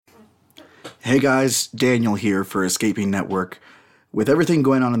Hey guys, Daniel here for Escaping Network. With everything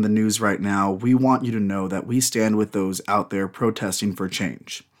going on in the news right now, we want you to know that we stand with those out there protesting for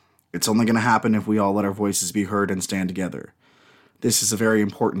change. It's only going to happen if we all let our voices be heard and stand together. This is a very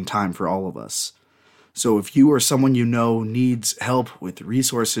important time for all of us. So if you or someone you know needs help with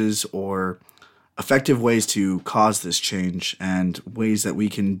resources or effective ways to cause this change and ways that we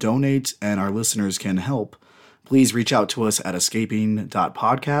can donate and our listeners can help, please reach out to us at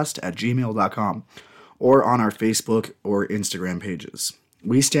escaping.podcast@gmail.com or on our Facebook or Instagram pages.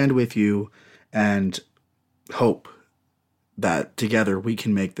 We stand with you and hope that together we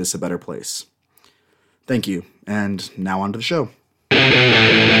can make this a better place. Thank you, and now on to the show.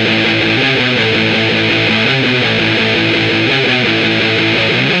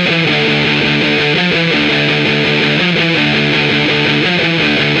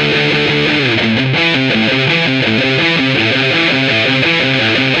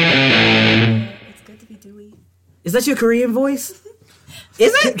 Is that your Korean voice?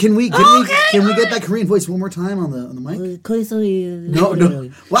 Is it? Can we get that Korean voice one more time on the mic? No.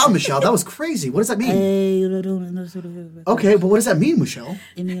 Wow, Michelle, that was crazy. What does that mean? Okay, but what does that mean, Michelle?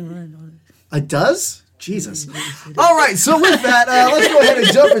 It does? Jesus. All right, so with that, let's go ahead and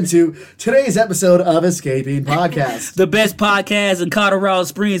jump into today's episode of Escaping Podcast. The best podcast in Colorado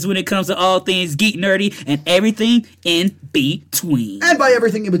Springs when it comes to all things geek, nerdy, and everything in between. And by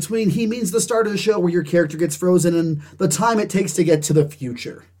everything in between, he means the start of the show where your character gets frozen and the time it takes to get to the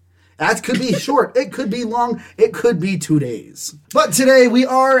future. That could be short, it could be long, it could be 2 days. But today we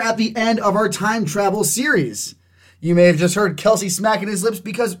are at the end of our time travel series. You may have just heard Kelsey smacking his lips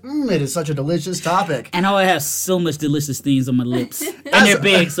because it is such a delicious topic. And I have so much delicious things on my lips. And they're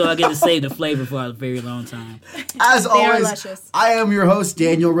big, so I get to save the flavor for a very long time. As always, I am your host,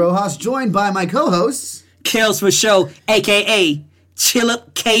 Daniel Rojas, joined by my co-hosts, Kels for Show, a.k.a.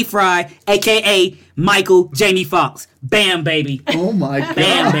 Chillip K. Fry, a.k.a. Michael Jamie Foxx. Bam, baby. Oh, my God.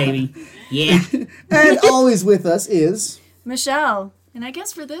 Bam, baby. Yeah. And always with us is... Michelle. And I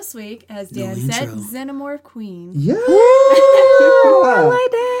guess for this week, as Dan said, Xenomorph Queen. Yeah! I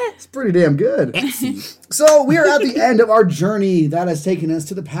like that. It's pretty damn good. So we are at the end of our journey that has taken us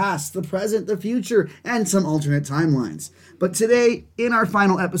to the past, the present, the future, and some alternate timelines. But today, in our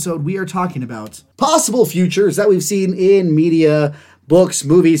final episode, we are talking about possible futures that we've seen in media, books,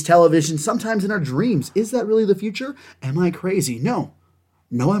 movies, television, sometimes in our dreams. Is that really the future? Am I crazy? No,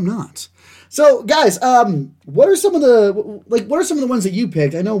 I'm not. So, guys, what are some of the ones that you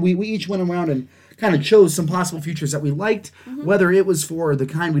picked? I know we each went around and kind of chose some possible futures that we liked, whether it was for the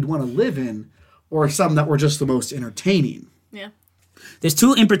kind we'd want to live in, or some that were just the most entertaining. Yeah. There's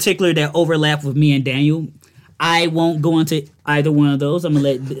two in particular that overlap with me and Daniel. I won't go into either one of those. I'm going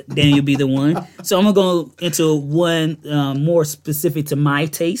to let Daniel be the one. So I'm going to go into one more specific to my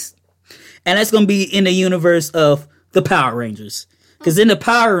taste. And that's going to be in the universe of the Power Rangers. Because in the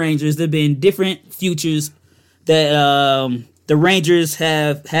Power Rangers, there have been different futures that the Rangers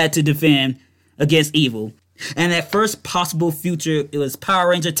have had to defend against evil. And that first possible future, it was Power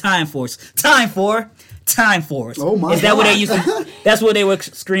Ranger Time Force. Time Force. Oh my Is that God. what they used to? That's what they would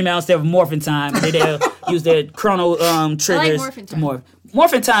scream out instead of Morphin' Time. They use their chrono triggers. I like Morphin' Time.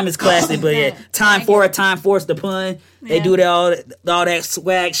 Morphin' Time is classic, but yeah, Time Force, the pun. They do all that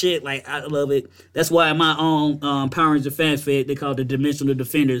swag shit. Like, I love it. That's why my own Power Ranger fan fit, they call it the Dimensional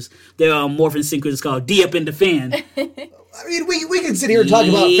Defenders. Their morphin' sequence is called D Up and Defend. I mean, we can sit here and talk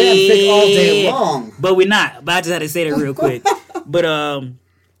about fanfic all day long. But we're not. But I just had to say that real quick. But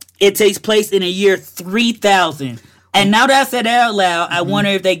it takes place in the year 3000. And now that I said that out loud, I wonder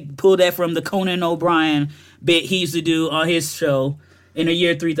if they pulled that from the Conan O'Brien bit he used to do on his show in the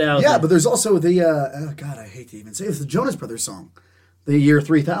year 3000. Yeah, but there's also the, God, I hate to even say it, it's the Jonas Brothers song, the year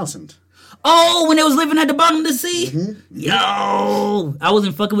 3000. Oh, when they was living at the bottom of the sea? Mm-hmm. Yo! I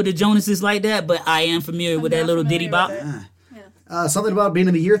wasn't fucking with the Jonases like that, but I am familiar with that little ditty bop. Something about being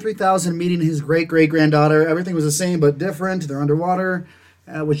in the year 3000, meeting his great-great-granddaughter. Everything was the same but different. They're underwater,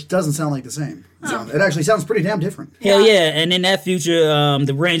 which doesn't sound like the same. So it actually sounds pretty damn different. Hell yeah. And in that future,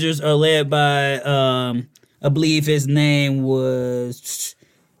 the Rangers are led by, I believe his name was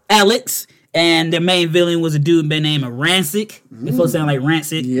Alex. And their main villain was a dude by the name of Rancic. It supposed to sound like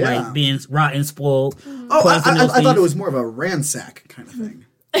rancid, like being rotten, spoiled. Oh, I thought it was more of a ransack kind of thing.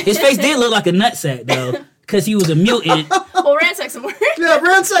 His face did look like a nutsack, though, because he was a mutant. Well, ransack's a word. Yeah,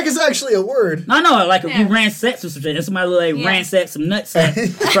 ransack is actually a word. I know, like if you ransack some shit, and somebody looked like ransacked some nutsack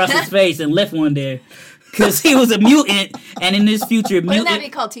across his face and left one there. Because he was a mutant, and in this future, Wouldn't that be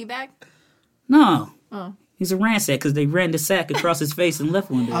called teabag? No. Oh. He's a ransack because they ran the sack across his face and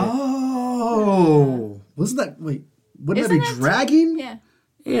left one there. Oh. Wouldn't that be dragging? Yeah.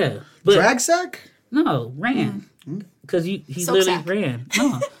 Yeah, but Drag sack? no, ran because he Silk literally sack. ran.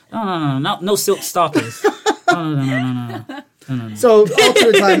 No silk stockings. No. So,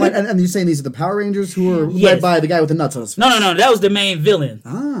 alternate timeline, and you're saying these are the Power Rangers who are Yes. led by the guy with the nuts on his face? No. That was the main villain.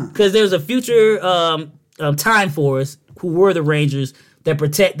 Because there was a future Time Force who were the Rangers that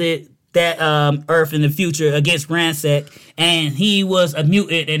protected that Earth in the future against Ransack, and he was a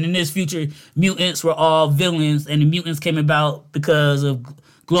mutant. And in this future, mutants were all villains, and the mutants came about because of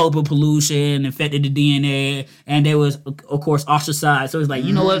global pollution affected the DNA, and they was of course ostracized. So it's like,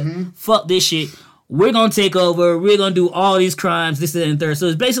 you know what? Fuck this shit. We're gonna take over. We're gonna do all these crimes. This and third. So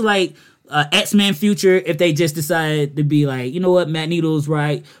it's basically like X-Men future if they just decided to be like, you know what, Magneto's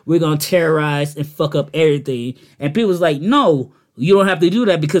right. We're gonna terrorize and fuck up everything. And people was like, no, you don't have to do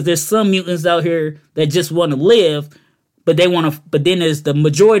that because there's some mutants out here that just want to live, but they want to. But then there's the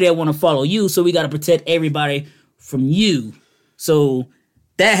majority that want to follow you. So we got to protect everybody from you. So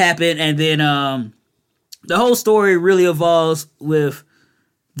that happened, and then the whole story really evolves with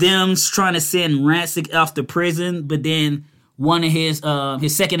them trying to send Ransik off to prison, but then one of his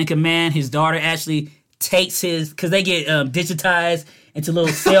second in command, his daughter, actually takes his, because they get digitized into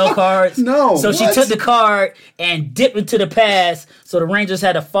little cell cards. No, so she what? took the card and dipped into the past. So the Rangers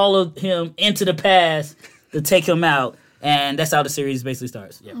had to follow him into the past to take him out, and that's how the series basically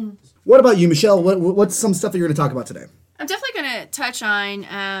starts. Yeah. What about you, Michelle? What's some stuff that you're going to talk about today? I'm definitely going to touch on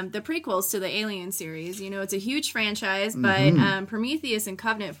the prequels to the Alien series. You know, it's a huge franchise, but Prometheus and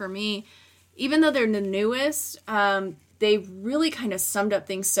Covenant, for me, even though they're the newest, they really kind of summed up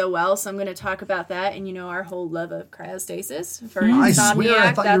things so well. So I'm going to talk about that and, you know, our whole love of cryostasis for I Insomniac. swear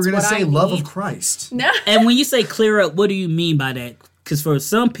I thought you were going to That's what say I love need. of Christ. No. And when you say clear up, what do you mean by that? Because for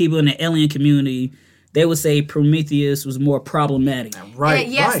some people in the alien community, they would say Prometheus was more problematic. Right,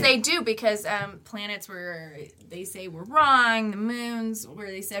 Yes, right. they do, because planets where they say we're wrong, the moons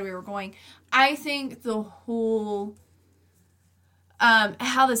where they said we were going. I think the whole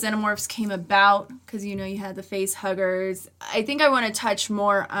how the xenomorphs came about, because you know you had the face huggers. I think I want to touch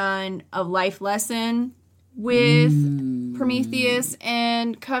more on a life lesson with Prometheus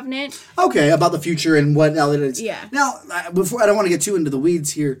and Covenant. Okay, about the future and what now that it's... Yeah. Now, before, I don't want to get too into the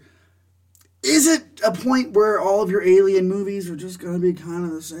weeds here. Is it a point where all of your alien movies are just going to be kind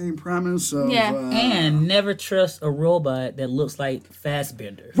of the same premise of... Yeah. And never trust a robot that looks like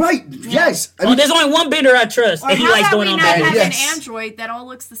Fassbender. Right, yes. I mean, There's only one Bender I trust, and he How likes about going we on not that. have Yes. an android that all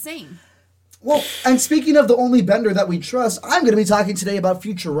looks the same? well, and speaking of the only Bender that we trust, I'm going to be talking today about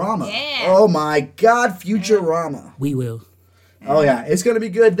Futurama. Yeah. Oh my God, Futurama. We will. Oh yeah, it's going to be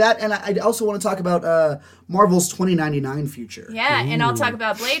good. That, and I also want to talk about Marvel's 2099 future. Yeah, and I'll talk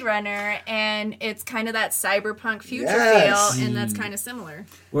about Blade Runner, and it's kind of that cyberpunk future Yes. feel, and that's kind of similar.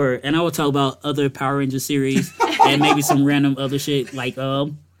 Word. And I will talk about other Power Ranger series and maybe some random other shit like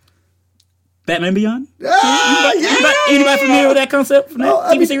Batman Beyond. Anybody familiar with that concept from that Oh,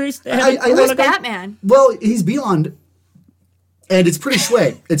 I TV mean, series? Who's Batman? Well, he's beyond, and it's pretty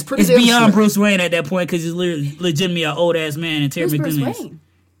sway. It's pretty It's damn beyond sway. Bruce Wayne at that point because he's legitimately an old ass man, and Terry Who's Bruce McGinnis, Wayne?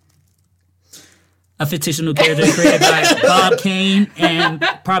 a fictional character created by Bob Kane and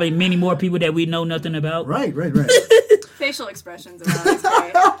probably many more people that we know nothing about. Right. Facial expressions around this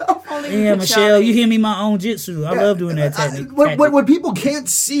guy. Only we Yeah, can Michelle, show you hear me my own jitsu. I love doing that technique. What people can't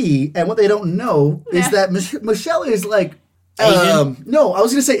see and what they don't know is that Michelle is like, Asian? no, I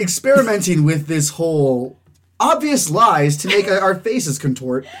was going to say experimenting with this whole obvious lies to make our faces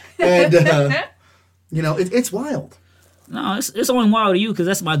contort, and you know, it's wild. No, it's only wild to you because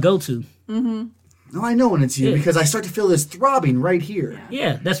that's my go-to. No, I know when it's you because I start to feel this throbbing right here.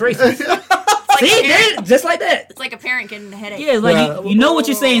 Yeah, that's racist. See, there, just like that. It's like a parent getting a headache. Yeah, it's like you know what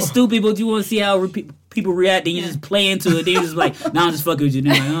you're saying, stupid, but you want to see how people react, and you just play into it. Then you're just like, nah, I'm just fucking with you.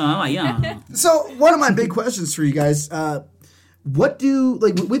 Then I'm like, yeah. So one of my big questions for you guys, what do,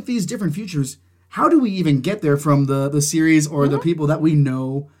 like, with these different futures, how do we even get there from the series or the people that we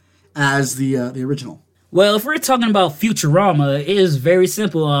know as the original? Well, if we're talking about Futurama, it is very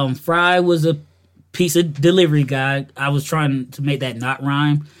simple. Fry was a pizza delivery guy. I was trying to make that not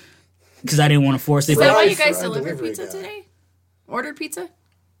rhyme because I didn't want to force it. Is that But why you guys Fry delivered delivery pizza guy. today? Ordered pizza?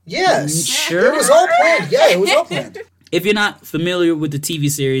 Yes, Sure. it was all planned. Yeah, it was all planned. if you're not familiar with the TV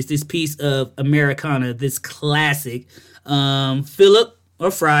series, this piece of Americana, this classic, Philip,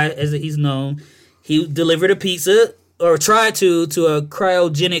 or Fry as he's known, he delivered a pizza, or tried to a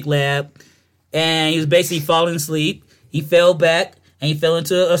cryogenic lab, and he was basically falling asleep. He fell back, and he fell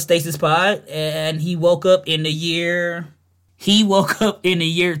into a stasis pod, and he woke up in the year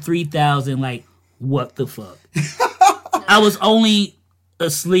 3000, like, what the fuck? I was only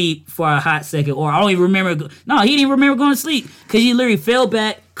asleep for a hot second, or I don't even remember. No, he didn't even remember going to sleep because he literally fell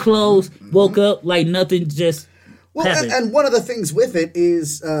back, closed, woke up like nothing just happened. And one of the things with it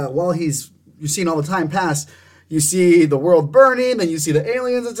is while you're seeing all the time pass, you see the world burning, then you see the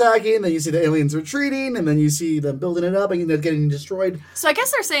aliens attacking, then you see the aliens retreating, and then you see them building it up and they're getting destroyed. So I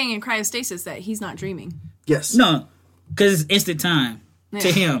guess they're saying in cryostasis that he's not dreaming. Yes. No, because it's instant time to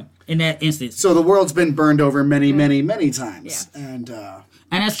him in that instance. So the world's been burned over many, many, many times. Yeah. And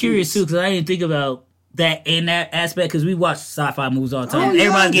that's curious too, because I didn't think about that in that aspect, because we watch sci-fi movies all the time. Oh, yeah,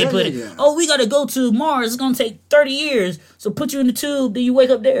 Everybody get put yeah. oh, we gotta go to Mars, it's gonna take 30 years, so put you in the tube, then you wake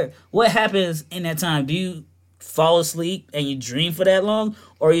up there. What happens in that time? Do you fall asleep and you dream for that long,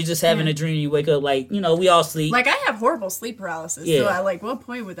 or are you just having a dream and you wake up like, we all sleep? Like, I have horrible sleep paralysis, so what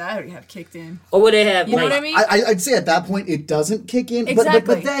point would that have kicked in? Or would they have, You know what I mean? I'd say at that point it doesn't kick in. Exactly.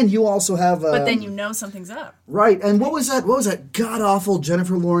 But then you also have... But then you know something's up. Right, and what was that god-awful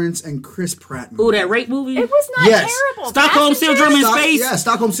Jennifer Lawrence and Chris Pratt movie? Ooh, that rape movie? It was not Yes. terrible. Stockholm Passengers? Syndrome in space? Yeah,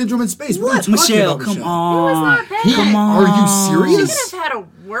 Stockholm Syndrome in space. What are you talking Michelle, about, come Michelle? on. It was not bad. Come on. Are you She serious? could have had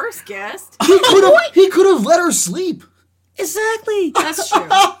a worse guest. He could have let her sleep. Exactly. That's true.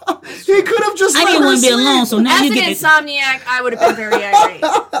 He could have just I let didn't her want to be sleep. alone, so now As you an get it. insomniac, I would have been very irate.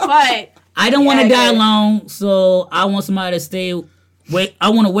 But I don't want to Yeah, die I get it. alone, so I want somebody to stay. I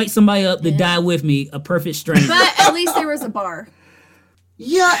want to wake somebody up to die with me, a perfect stranger. but at least there was a bar.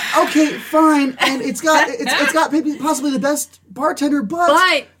 Yeah, okay, fine. And it's got maybe possibly the best bartender,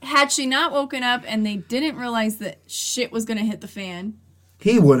 But had she not woken up and they didn't realize that shit was going to hit the fan,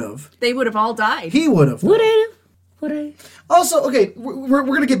 he would have. they would have all died. He would have. Would they? Would they? Also, okay, we're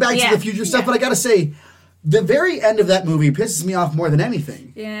going to get back to the future stuff, but I got to say, the very end of that movie pisses me off more than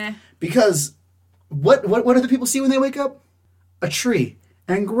anything. Yeah. Because what do the people see when they wake up? A tree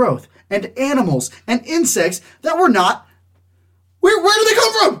and growth and animals and insects that were not. Where do they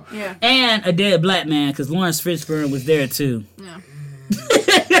come from? Yeah. And a dead black man, because Lawrence Fishburne was there too. Yeah.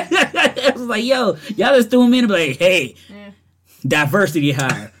 I was like, yo, y'all just threw him in and be like, hey, diversity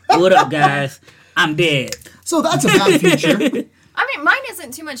hire. What up, guys? I'm dead. So that's a bad future. I mean, mine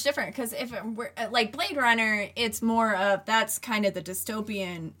isn't too much different because if it were like Blade Runner, it's more of that's kind of the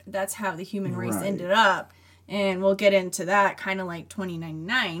dystopian. That's how the human race Right. ended up, and we'll get into that kind of like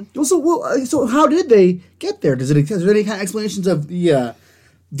 2099. So how did they get there? Is there any kind of explanations of the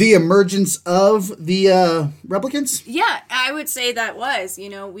emergence of the replicants? Yeah, I would say that was.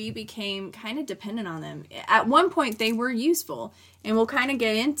 We became kind of dependent on them. At one point, they were useful, and we'll kind of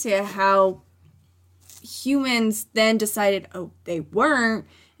get into how humans then decided, they weren't,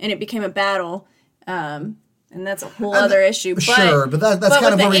 and it became a battle. And that's a whole other issue. But, Sure, but that's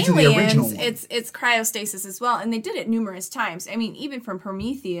kind of with related to the original one. It's cryostasis as well, and they did it numerous times. I mean, even from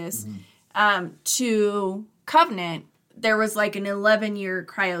Prometheus to Covenant, there was like an 11-year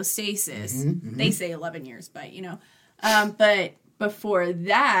cryostasis. They say 11 years, but but before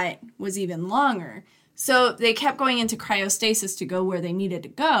that was even longer. So they kept going into cryostasis to go where they needed to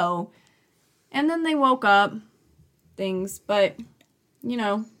go, and then they woke up. But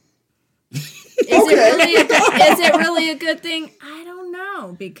is it really a good thing? I don't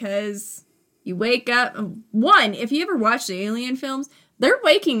know, because you wake up. One, if you ever watch the Alien films, their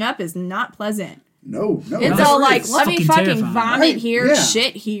waking up is not pleasant. No. It's that's all right. like, let me fucking fucking terrifying. vomit Right, here, yeah.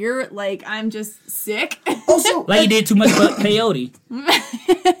 shit here. Like, I'm just sick. Also, Like you did too much about peyote.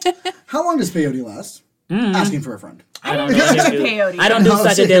 how long does peyote last? Asking for a friend. I don't know. Peyote. I don't do No,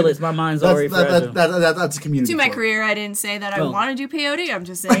 I'm saying- psychedelics. My mind's already fragile. That's a community. To my quote. career, I didn't say that I Oh. want to do peyote. I'm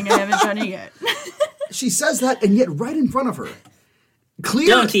just saying I haven't done it yet. She says that, and yet right in front of her, clear.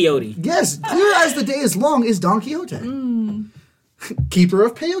 Don Quixote. Yes, clear as the day is long is Don Quixote, keeper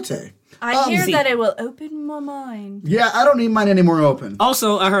of peyote. I hear see. that it will open my mind. Yeah, I don't need mine anymore open.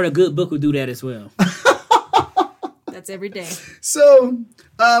 Also, I heard a good book would do that as well. That's every day. So,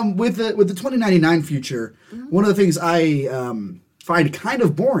 with the 2099 future, one of the things I find kind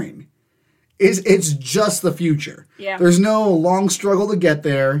of boring is it's just the future. Yeah. There's no long struggle to get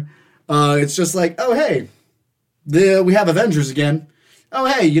there. It's just like, oh hey, we have Avengers again. Oh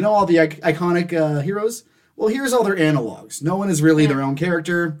hey, all the iconic heroes? Well, here's all their analogs. No one is really their own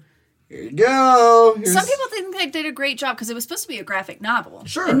character. Here you go. Some people think they did a great job because it was supposed to be a graphic novel.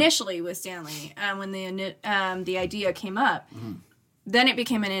 Sure. Initially with Stanley, when the idea came up. Then it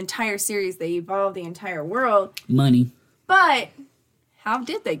became an entire series. They evolved the entire world. Money. But how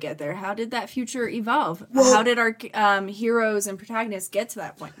did they get there? How did that future evolve? How did our heroes and protagonists get to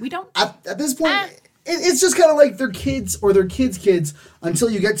that point? We don't. At this point, it's just kind of like their kids or their kids' kids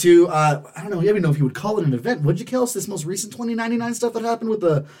until you get to, I don't know, you don't even know if you would call it an event. Would you, Kels, this most recent 2099 stuff that happened with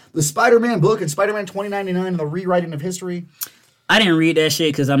the Spider-Man book and Spider-Man 2099 and the rewriting of history? I didn't read that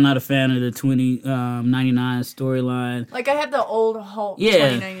shit because I'm not a fan of the 2099 storyline. Like, I have the old Hulk Yeah.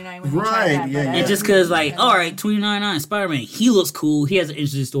 2099 when he Right, tried that, yeah, but I yeah. And just because, like, all right, 2099 Spider-Man, he looks cool. He has an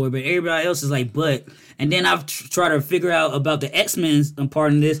interesting story, but everybody else is like, but. And then I've tried to figure out about the X-Men's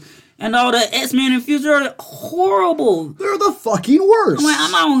part in this, and all the X-Men in the future are horrible. They're the fucking worst.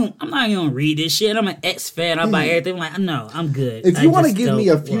 I'm like, I'm not even gonna read this shit. I'm an X fan. I buy everything. I'm like, no, I'm good. If you want to just give me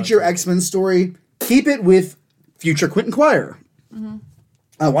don't a future watch it. X-Men story, keep it with future Quentin Quire.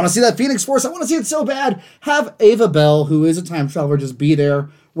 I want to see that Phoenix Force. I want to see it so bad. Have Ava Bell, who is a time traveler, just be there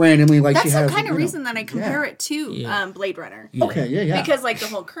randomly like That's she has. the kind of you know. reason that I compare it to Blade Runner. Okay, yeah. Because, like, the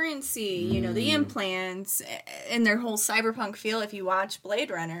whole currency, the implants, and their whole cyberpunk feel, if you watch Blade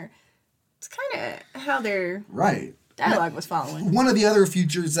Runner, it's kind of how their Right. dialogue was following. One of the other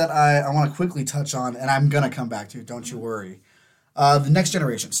futures that I want to quickly touch on, and I'm going to come back to, don't you worry. The Next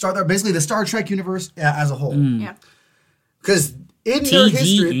Generation. Basically the Star Trek universe as a whole. Yeah. Because in their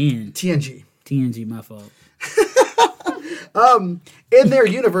history... TGN. TNG. My fault. In their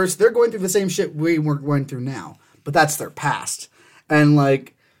universe, they're going through the same shit we're going through now. But that's their past. And,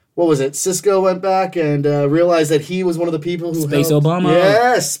 like, what was it? Cisco went back and realized that he was one of the people who Space helped. Obama.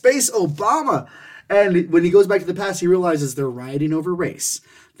 Yes, Space Obama. And when he goes back to the past, he realizes they're rioting over race.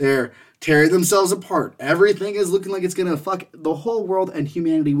 They're tearing themselves apart. Everything is looking like it's going to fuck the whole world and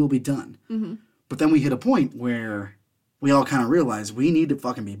humanity will be done. Mm-hmm. But then we hit a point where we all kind of realize we need to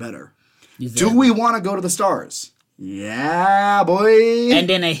fucking be better. Exactly. Do we want to go to the stars? Yeah, boy. And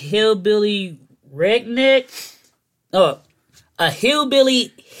then a hillbilly redneck, a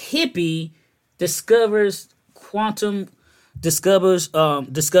hillbilly hippie discovers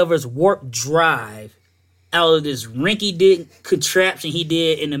warp drive out of this rinky-dink contraption he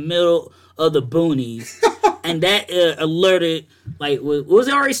did in the middle of the boonies. And that alerted, like, was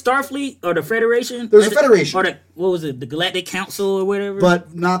it already Starfleet or the Federation? There's a Federation. Or what was it, the Galactic Council or whatever?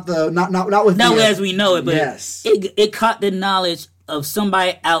 But not with Not the, as we know it, but yes. it caught the knowledge of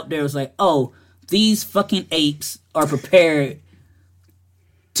somebody out there was like, oh, these fucking apes are prepared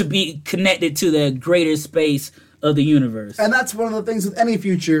to be connected to the greater space of the universe. And that's one of the things with any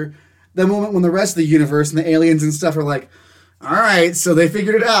future. The moment when the rest of the universe and the aliens and stuff are like, all right, so they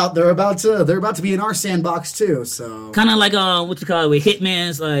figured it out. They're about to be in our sandbox too. So Kind of like what you call it with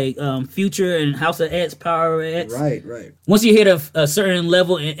Hitman's like Future and House of X, Power X. right. Once you hit a certain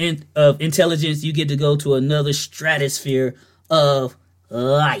level of intelligence, you get to go to another stratosphere of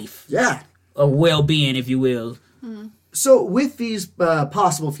life, Yeah. of well-being, if you will. So with these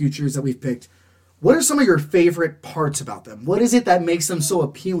possible futures that we've picked, what are some of your favorite parts about them? What is it that makes them so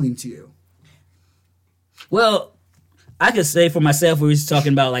appealing to you? Well, I could say for myself, we were just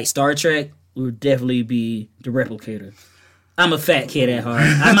talking about like Star Trek, would definitely be the Replicator. I'm a fat kid at heart.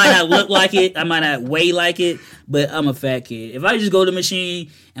 I might not look like it, I might not weigh like it, but I'm a fat kid. If I just go to the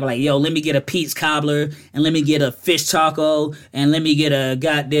machine and be like, yo, let me get a Pete's cobbler, and let me get a fish taco, and let me get a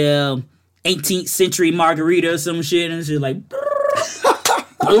goddamn 18th century margarita or some shit, and it's just like,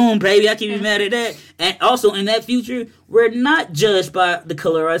 boom, baby, I can't be mad at that. And also, in that future, we're not judged by the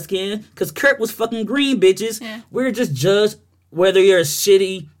color of our skin, because Kirk was fucking green, bitches. Yeah. We're just judged whether you're a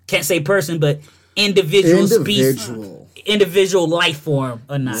shitty, can't say person, but individual life form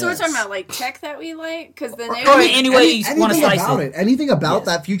or not. So we're talking about, like, tech that we like? Because then they Or any way you want to anything slice about it. Anything about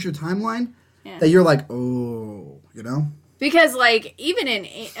that future timeline that you're like, oh, you know? Because, like, even in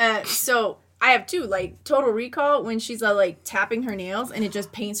so I have two, like, Total Recall, when she's like tapping her nails and it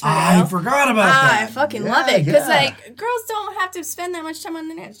just paints her nails. forgot about that. I fucking love it, because like, girls don't have to spend that much time on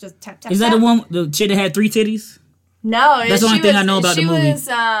their nails. Just tap tap. Is that tap. the one, the chick that had 3 titties? No, That's the only thing I know about the movie. Was,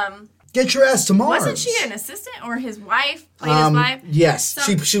 Get your ass to Mars. wasn't she an assistant or his wife? Played his wife. Yes,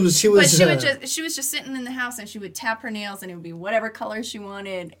 Some- she was. But she was just sitting in the house and she would tap her nails and it would be whatever color she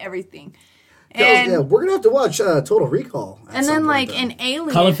wanted, everything. And yeah, we're gonna have to watch Total Recall. and then like in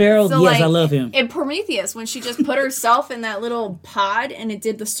Alien, Colin Farrell? Yes, like, I love him. In Prometheus, when she just put herself in that little pod and it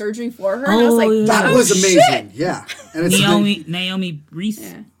did the surgery for her, and I was like, yeah. that oh, was amazing. shit. Yeah, and it's Naomi Reese?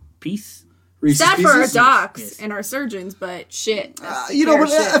 Yeah. Peace? Reese's Sad for our Pieces. docs Yes. and our surgeons, but shit. You know, fair but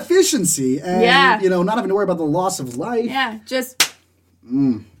shit. efficiency and Yeah. you know, not having to worry about the loss of life. Yeah, just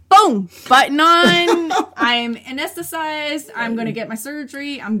boom, button on. I'm anesthetized. I'm gonna get my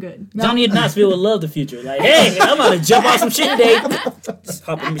surgery. I'm good. Johnny Knoxville would love the future. Like, hey, I'm about to jump off some shit today. Just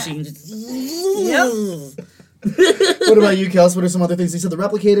hop in the machine. Yep. What about you, Kels? What are some other things? You said the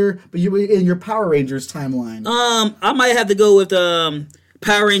Replicator, but you in your Power Rangers timeline. I might have to go with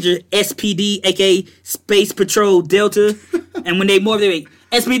Power Ranger SPD, aka Space Patrol Delta. And when they morph, they like,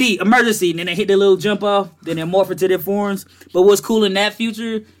 SPD, emergency. And then they hit their little jump off. Then they morph into their forms. But what's cool in that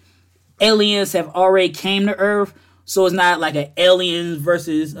future, aliens have already came to Earth So it's not like an alien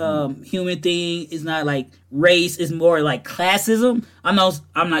versus human thing. It's not like race. It's more like classism. I'm not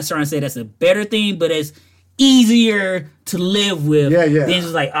trying to say that's a better thing, but it's easier to live with than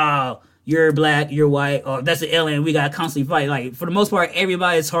just like, oh, you're black, you're white, or that's an alien. We gotta constantly fight. Like for the most part,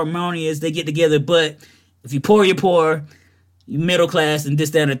 everybody's harmonious. They get together, but if you're poor, you're middle class, and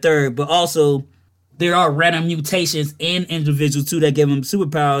this, that, and the third. But also, there are random mutations in individuals too that give them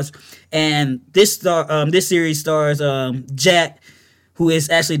superpowers. And this series stars Jack, who is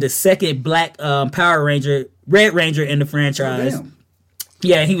actually the second black Power Ranger, Red Ranger in the franchise. Oh,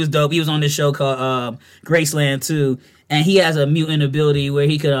 yeah, he was dope. He was on this show called Graceland too, and he has a mutant ability where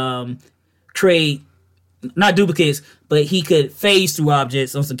he could create not duplicates, but he could phase through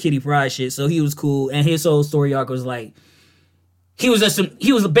objects on some Kitty Pryde shit. So he was cool, and his whole story arc was like he was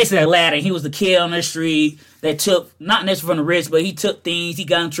basically Aladdin. He was the kid on the street that took not necessarily from the rich, but he took things, he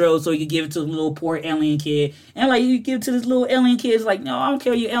got in trouble, so he could give it to the little poor alien kid. And like you give it to this little alien kid, it's like, no, I don't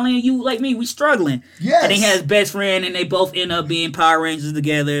care, you alien, you like me, we struggling. Yes. And he has his best friend, and they both end up being Power Rangers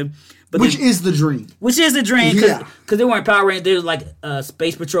together. But Which is the dream. Which is the dream, because Yeah. they weren't Power Rangers. There's like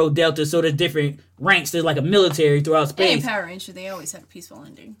Space Patrol Delta, so there's different ranks. There's like a military throughout Hey, space. Power Ranger, they always had a peaceful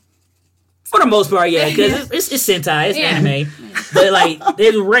ending. For the most part, yeah, because it's Sentai, it's anime. But like,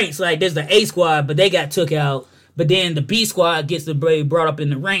 there's ranks. Like, there's the A Squad, but they got took out. But then the B Squad gets brought up in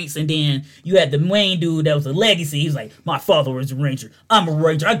the ranks, and then you had the main dude that was a legacy. He's like, my father was a Ranger. I'm a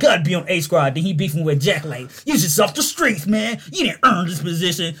Ranger. I gotta be on A Squad. Then he beefing with Jack, like, you just off the streets, man. You didn't earn this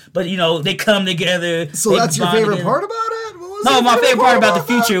position. But, you know, they come together. So that's your favorite part about it? What was No, your my favorite part about the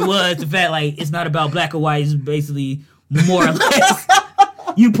that? future was the fact, like, it's not about black or white. It's basically more or less,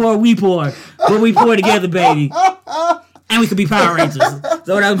 you poor, we poor. But we poor together, baby. And we could be Power Rangers.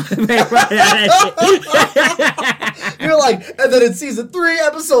 So that was my favorite part of that shit. You're like, and then in season 3,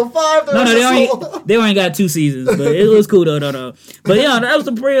 episode 5, they only got 2 seasons, but it was cool though. But yeah, that was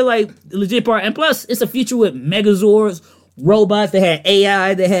the pretty like legit part. And plus, it's a future with Megazords, robots that had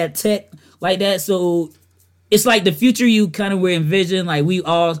AI, that had tech like that. So it's like the future you kind of were envisioning. Like we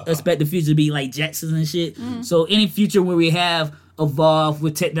all expect the future to be like Jetsons and shit. So any future where we have evolved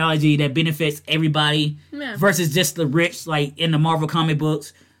with technology that benefits everybody versus just the rich, like in the Marvel comic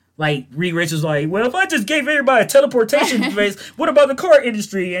books. Like, Reed Richards was like, well, if I just gave everybody a teleportation device, what about the car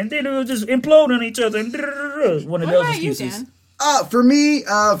industry? And then it would just implode on each other. And one of What those about you, excuses. Dan? For me,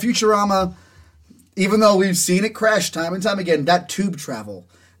 Futurama, even though we've seen it crash time and time again, that tube travel.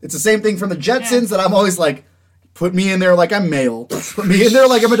 It's the same thing from the Jetsons that I'm always like, put me in there like I'm mail. Put me in there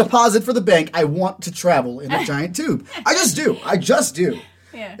like I'm a deposit for the bank. I want to travel in a giant tube. I just do.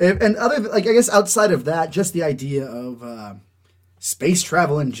 Yeah. And other, like, I guess outside of that, just the idea of space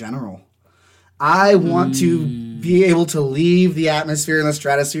travel in general. I want to be able to leave the atmosphere and the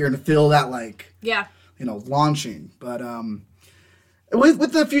stratosphere and feel that, like, Yeah. launching. But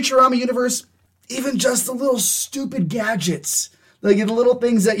with the Futurama universe, even just the little stupid gadgets, like the little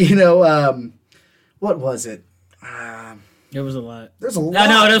things that, what was it? There was a lot. There's a lot. I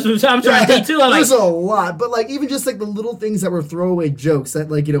know, that's what I'm trying to think too. I'm like, There's a lot, but like even just like the little things that were throwaway jokes that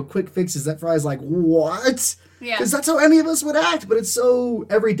like quick fixes that Fry's like what? Yeah. Because that's how any of us would act, but it's so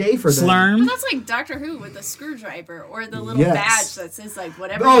everyday for them. Slurm. But that's like Doctor Who with the screwdriver or the little Yes. badge that says like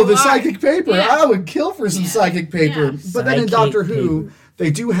whatever. Oh, you the are. psychic paper! Yeah. I would kill for some psychic paper. Yeah. But then in Psychic Doctor Who, paper.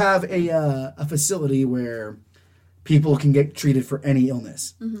 they do have a facility where people can get treated for any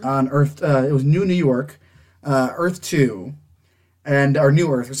illness. On Earth, it was New York, Earth 2. Or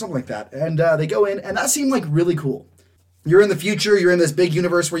New Earth, or something like that. And they go in, and that seemed like really cool. You're in the future, you're in this big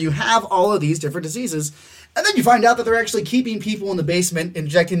universe where you have all of these different diseases, and then you find out that they're actually keeping people in the basement,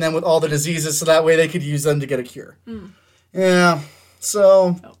 injecting them with all the diseases so that way they could use them to get a cure. Yeah,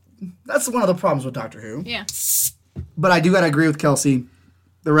 so that's one of the problems with Doctor Who. Yeah. But I do gotta agree with Kelsey,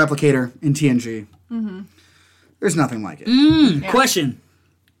 the replicator in TNG. There's nothing like it. Question.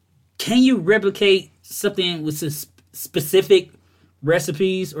 Can you replicate something with specific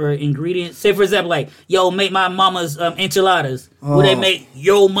recipes or ingredients? Say, for example, like, yo, make my mama's enchiladas. Would they make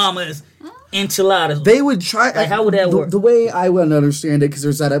yo mama's enchiladas? They would try. Like, how would that work? The way I would understand it, because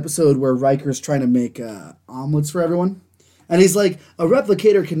there's that episode where Riker's trying to make omelets for everyone, and he's like, a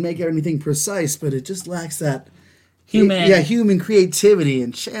replicator can make anything precise, but it just lacks that human creativity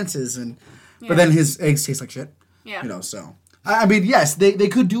and chances. And but then his eggs taste like shit. Yeah. So I mean, yes, they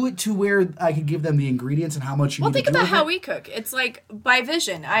could do it to where I could give them the ingredients and how much you. Well, need think to do about with how it. we cook. It's like by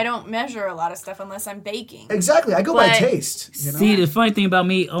vision. I don't measure a lot of stuff unless I'm baking. Exactly, I go by But- taste. See, the funny thing about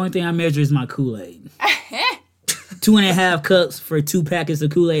me, only thing I measure is my Kool-Aid. 2.5 cups for 2 packets of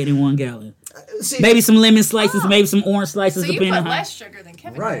Kool-Aid in 1 gallon. See, Maybe some lemon slices, maybe some orange slices, So you depending put on how. less sugar than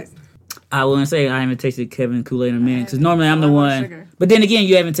Kevin right. does. I wouldn't say I haven't tasted Kevin Kool-Aid in a minute, because normally I'm the I want one. sugar. But then again,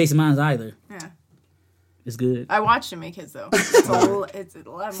 you haven't tasted mine either. Yeah. It's good. I watched him make his, though. It's a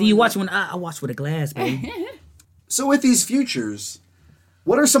lot See, you watch when I watch with a glass, baby. So with these futures,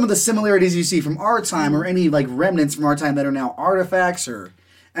 what are some of the similarities you see from our time, or any like remnants from our time that are now artifacts or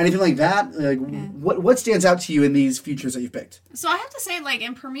anything like that? Like, what stands out to you in these futures that you've picked? So I have to say, like,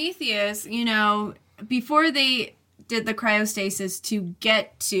 in Prometheus, you know, before they did the cryostasis to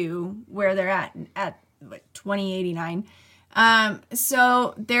get to where they're at like 2089,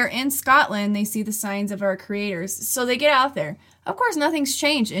 so they're in Scotland. They see the signs of our creators. So they get out there. Of course, nothing's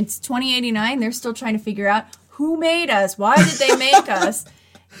changed. It's 2089. They're still trying to figure out who made us. Why did they make us?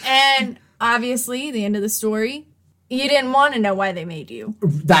 And obviously, the end of the story, you didn't want to know why they made you.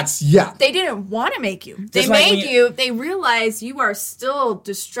 They didn't want to make you. They made you. They realize you are still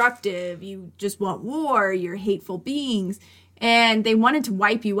destructive. You just want war. You're hateful beings. And they wanted to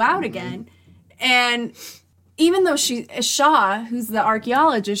wipe you out again. And even though Shaw, who's the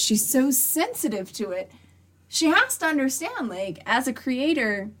archaeologist, she's so sensitive to it, she has to understand, like, as a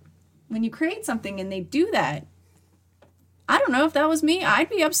creator, when you create something and they do that, I don't know if that was me, I'd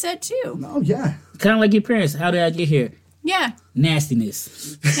be upset too. Oh, yeah. Kind of like your parents. How did I get here? Yeah.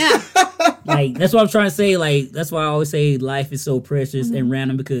 Nastiness. Yeah. Like, that's what I'm trying to say. Like, that's why I always say life is so precious and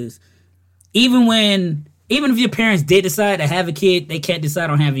random, because even if your parents did decide to have a kid, they can't decide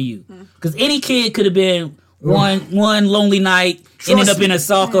on having you. Because any kid could have been one lonely night, ended up in a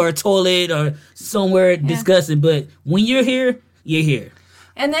sock or a toilet or somewhere disgusting. But when you're here, you're here.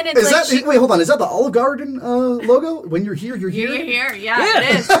 And then it's wait, hold on. Is that the Olive Garden logo? When you're here, you're here? You're here. Yeah,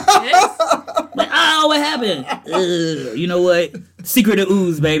 it is. It is. Like, what happened? You know what? Secret of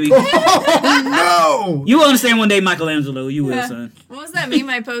ooze, baby. No! You will understand one day, Michelangelo. You will, son. What was that meme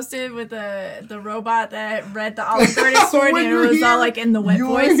I posted with the robot that read the Olive Garden story, and it was all like in the wet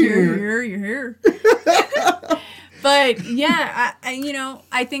voice? You're here. But yeah,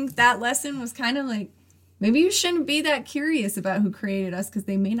 I think that lesson was kind of like, maybe you shouldn't be that curious about who created us, because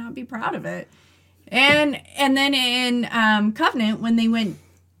they may not be proud of it. And then in Covenant, when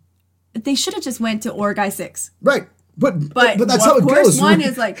they should have just went to Orgai 6. Right. But that's how it goes. One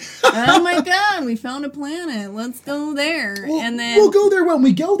is like, oh my god, we found a planet. Let's go there. And then we'll go there when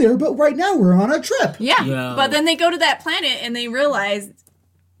we go there, but right now we're on a trip. Yeah. But then they go to that planet and they realize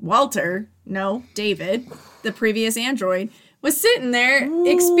David, the previous android, was sitting there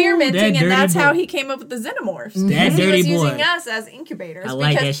experimenting, and that's how he came up with the xenomorphs. That he dirty was boy. using us as incubators. I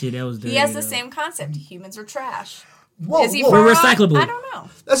like that shit. That was dirty. He has the same concept. Humans are trash. Whoa, Is he We're recyclable. I don't know.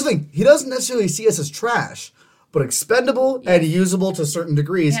 That's the thing. He doesn't necessarily see us as trash, but expendable and usable to certain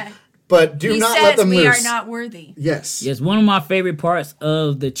degrees. Yeah. But do not let them loose. We are not worthy. Yes. Yes, one of my favorite parts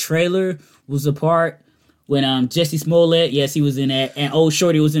of the trailer was the part when Jesse Smollett, yes, he was in that, and old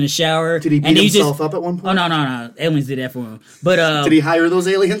Shorty was in the shower. Did he beat himself up at one point? Oh, no. Aliens did that for him. But did he hire those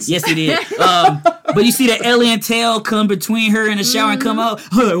aliens? Yes, he did. But you see the alien tail come between her and the shower and come out.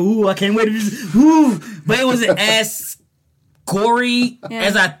 Ooh, I can't wait to just... Ooh. But it wasn't as gory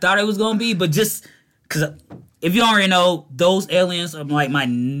as I thought it was going to be. But just... Because if you already know, those aliens are like my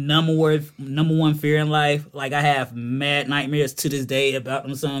number one fear in life. Like, I have mad nightmares to this day about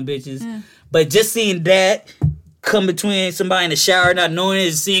them son of bitches. Yeah. But just seeing that come between somebody in the shower, not knowing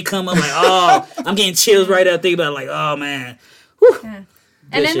it, seeing it come up, like, oh, I'm getting chills right now thinking about it, like, oh, man. Yeah.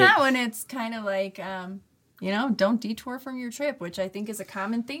 And in that one, it's kind of like, don't detour from your trip, which I think is a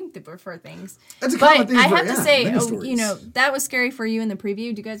common theme for things. That's a common theme. I have to say, that was scary for you in the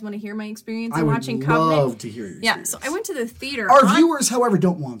preview. Do you guys want to hear my experience in watching Covenant? I would love to hear your experience. Yeah, so I went to the theater. Our viewers, however,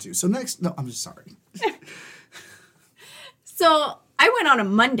 don't want to. So I'm just sorry. So I went on a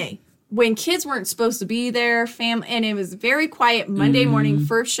Monday when kids weren't supposed to be there, and it was very quiet Monday morning,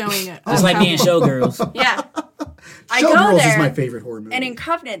 first showing it. It's like being Showgirls. Yeah. I go go there, is my favorite horror movie. And in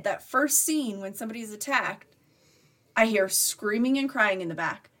Covenant, that first scene when somebody's attacked, I hear screaming and crying in the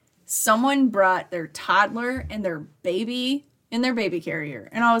back. Someone brought their toddler and their baby in their baby carrier.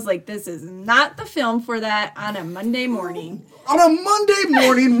 And I was like, this is not the film for that on a Monday morning. On a Monday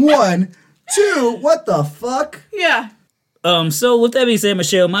morning, 1, 2, what the fuck? Yeah. So with that being said,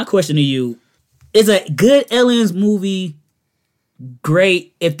 Michelle, my question to you, is a good aliens movie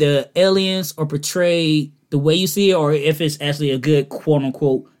great if the aliens are portrayed the way you see it, or if it's actually a good quote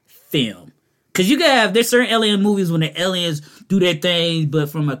unquote film? Because there's certain alien movies when the aliens do their thing, but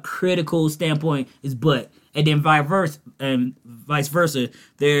from a critical standpoint, it's butt. And then vice versa.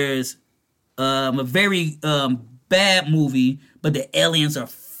 There's a very bad movie, but the aliens are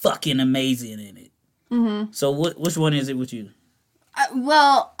fucking amazing in it. Mm-hmm. So which one is it with you?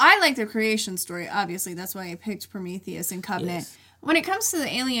 Well, I like the creation story, obviously. That's why I picked Prometheus and Covenant. Yes. when it comes to the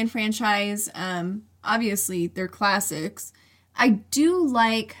Alien franchise, obviously they're classics. I do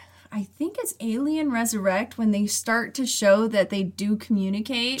like, I think it's Alien Resurrect, when they start to show that they do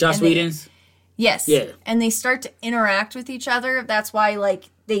communicate. Joss Whedon's? Yes. Yeah. And they start to interact with each other. That's why, like,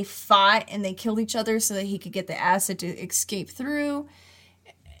 they fought and they killed each other so that he could get the acid to escape through.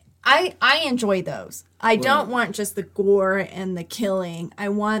 I enjoy those. I don't want just the gore and the killing. I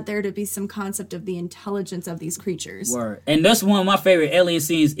want there to be some concept of the intelligence of these creatures. Word. And that's one of my favorite alien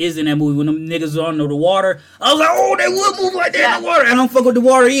scenes is in that movie when them niggas are under the water. I was like, oh, they would move like that in the water. I don't fuck with the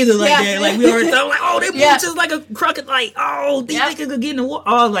water either like that. Like we already thought, like, oh, they move just like a crocodile. Like, oh, these niggas could get in the water.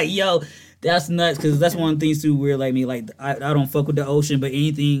 I was like, yo, that's nuts, because that's one of the things too weird like me. Like I don't fuck with the ocean, but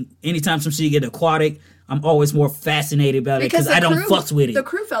anytime some shit get aquatic, I'm always more fascinated about it because I don't fucks with it. The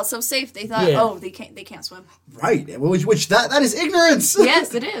crew felt so safe. They thought, they can't swim. Right. Which that is ignorance.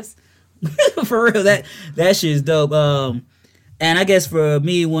 Yes, it is. For real, that shit is dope. And I guess for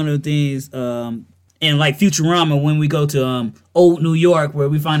me, one of the things, in like Futurama, when we go to old New York, where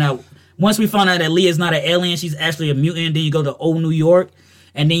once we find out that Leah's not an alien, she's actually a mutant. Then you go to old New York.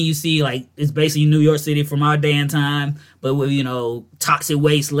 And then you see, like, it's basically New York City from our day and time, but with, toxic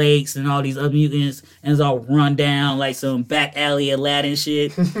waste lakes and all these other mutants, and it's all run down, like some back alley Aladdin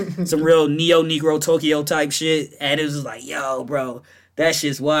shit, some real Neo-Negro Tokyo type shit, and it was just like, yo, bro, that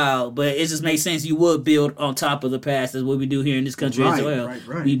shit's wild, but it just makes sense you would build on top of the past, as what we do here in this country as well.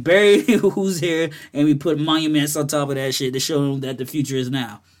 Right. We bury who's here, and we put monuments on top of that shit to show them that the future is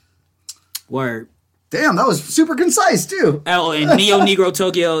now. Word. Damn, that was super concise, too. Oh, and Neo-Negro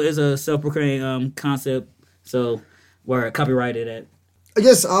Tokyo is a self-proclaimed concept, so we're copyrighted at. I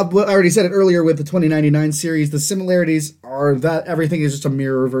guess I already said it earlier with the 2099 series. The similarities are that everything is just a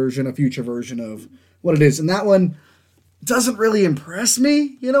mirror version, a future version of what it is. And that one doesn't really impress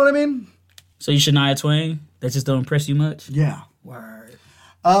me, you know what I mean? So you Shania Twain? That just don't impress you much? Yeah. Word.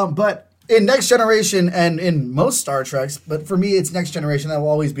 But in Next Generation and in most Star Treks, but for me it's Next Generation, that will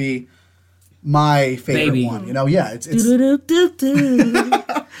always be my favorite one, it's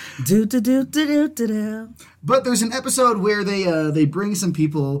But there's an episode where they bring some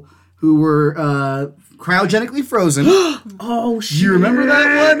people who were cryogenically frozen. Oh shit! Do you remember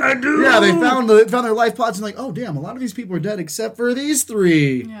that one? I do. Yeah, they found their life pods and like, oh damn, a lot of these people are dead except for these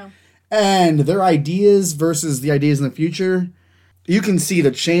three. Yeah. And their ideas versus the ideas in the future, you can see the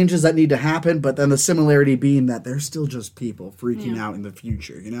changes that need to happen, but then the similarity being that they're still just people freaking out in the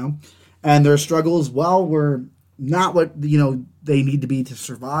future, And their struggles, while we're not what, they need to be to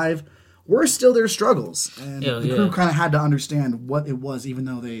survive, we're still their struggles. And the crew kind of had to understand what it was, even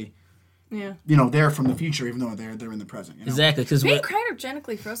though they, they're from the future, even though they're in the present. Exactly. Cause being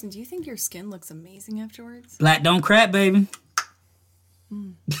cryogenically frozen, do you think your skin looks amazing afterwards? Black don't crack, baby.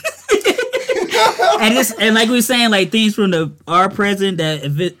 And like we were saying, like things from our present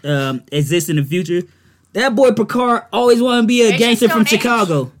that exist in the future. That boy Picard always wanted to be a gangster from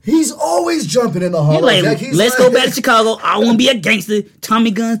Chicago. He's always jumping in the hall. Let's go back to Chicago. I want to be a gangster.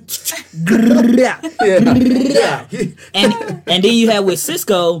 Tommy gun. And then you have with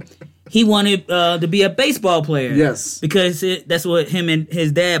Cisco, he wanted to be a baseball player. Yes. Because that's what him and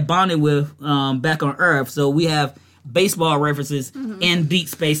his dad bonded with back on Earth. So we have baseball references in Deep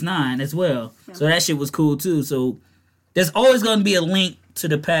Space Nine as well. Yeah. So that shit was cool too. So there's always going to be a link to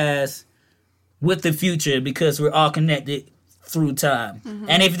the past with the future because we're all connected through time. Mm-hmm.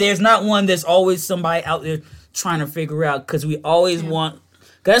 And if there's not one, there's always somebody out there trying to figure out, because we always want...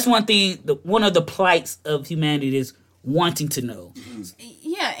 That's one thing, one of the plights of humanity is wanting to know.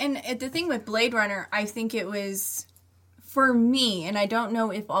 Yeah, and the thing with Blade Runner, I think it was, for me, and I don't know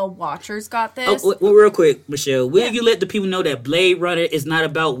if all watchers got this. Oh, well, real quick, Michelle, will you let the people know that Blade Runner is not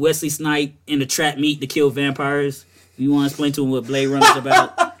about Wesley Snipes in the trap meat to kill vampires? You want to explain to them what Blade Runner is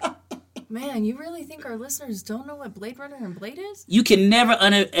about? Man, you really think our listeners don't know what Blade Runner and Blade is? You can never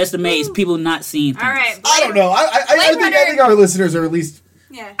underestimate people not seeing things. All right, I don't know. I think our listeners are at least...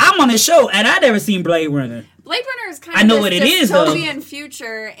 Yeah. I'm on the show, and I never seen Blade Runner. Blade Runner is kind of what it is, though. Dystopian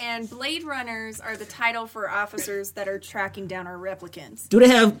future, and Blade Runners are the title for officers that are tracking down our replicants. Do they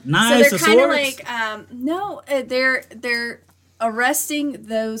have knives or swords? So they're kind of like, no, they're arresting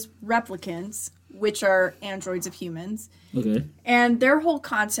those replicants, which are androids of humans. Okay. And their whole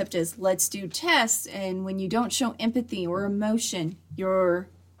concept is, let's do tests, and when you don't show empathy or emotion, you're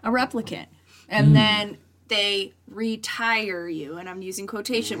a replicant. And then they retire you, and I'm using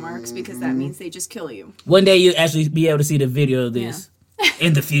quotation marks because that means they just kill you. One day you'll actually be able to see the video of this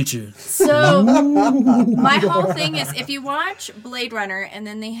in the future. So my whole thing is, if you watch Blade Runner, and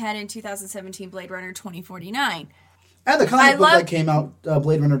then they had in 2017 Blade Runner 2049. And the comic book that came out,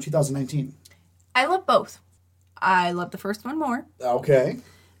 Blade Runner 2019. I love both. I love the first one more. Okay.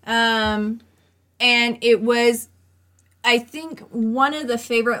 And it was, I think one of the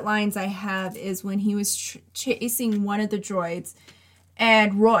favorite lines I have is when he was chasing one of the droids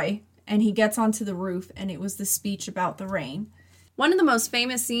and Roy, and he gets onto the roof, and it was the speech about the rain. One of the most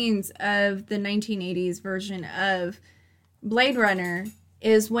famous scenes of the 1980s version of Blade Runner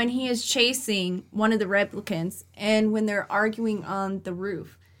is when he is chasing one of the replicants, and when they're arguing on the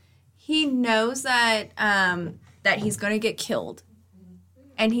roof. He knows that that he's going to get killed,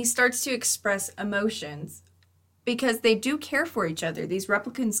 and he starts to express emotions because they do care for each other. These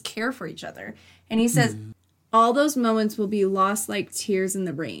replicants care for each other. And he says, all those moments will be lost like tears in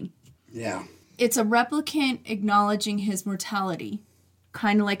the rain. Yeah. It's a replicant acknowledging his mortality,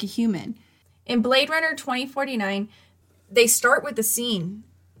 kind of like a human. In Blade Runner 2049, they start with the scene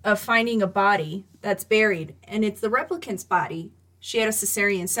of finding a body that's buried, and it's the replicant's body. She had a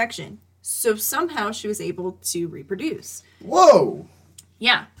cesarean section, so somehow she was able to reproduce. Whoa.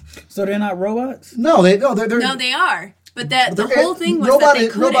 Yeah. So they're not robots? No, they're No, they are. But the whole thing was robot, that they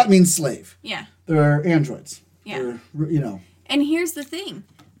couldn't. Robot means slave. Yeah. They're androids. Yeah. They're, And here's the thing.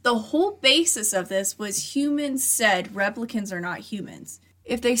 The whole basis of this was humans said replicants are not humans.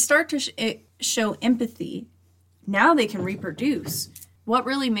 If they start to show empathy, now they can reproduce. What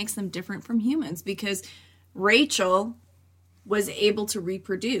really makes them different from humans? Because Rachel was able to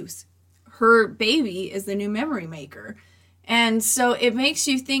reproduce. Her baby is the new memory maker. And so it makes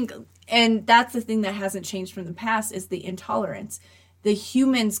you think, and that's the thing that hasn't changed from the past, is the intolerance. The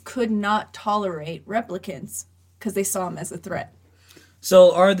humans could not tolerate replicants because they saw them as a threat.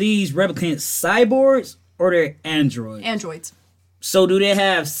 So are these replicants cyborgs or they're androids? Androids. So do they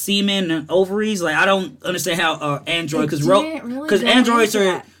have semen and ovaries? Like, I don't understand how android, because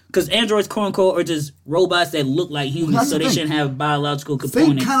androids quote unquote are just robots that look like humans, Well, so they the shouldn't have biological Think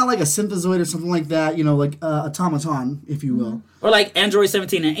components. kind of like a synthezoid or something like that, like automaton, if you will. Or like Android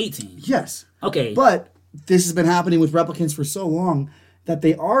 17 and 18. Yes. Okay. But this has been happening with replicants for so long that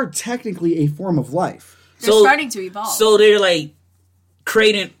they are technically a form of life. They're starting to evolve. So they're like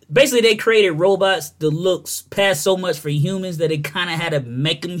they created robots that looks past so much for humans that they kind of had to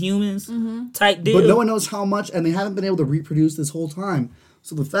make them humans type deal. But no one knows how much, and they haven't been able to reproduce this whole time.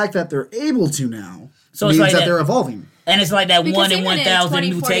 So the fact that they're able to now means like that they're evolving. And it's like that because 1 in even 1,000 in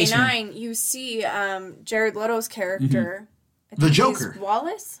mutation. 2049, you see Jared Leto's character. I The think Joker. he's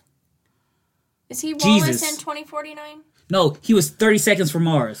Wallace? Is he Wallace Jesus. in 2049? No, he was 30 seconds from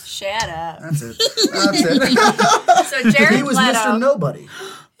Mars. Shut up. That's it. That's it. So Jared He was Leto. Mr. Nobody.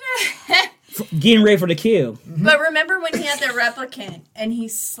 Getting ready for the kill. But remember when he had the replicant and he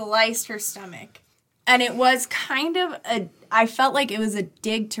sliced her stomach? And it was kind of I felt like it was a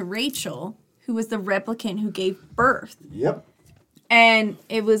dig to Rachel, who was the replicant who gave birth. Yep. And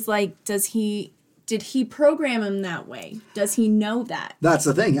it was like, did he program him that way? Does he know that? That's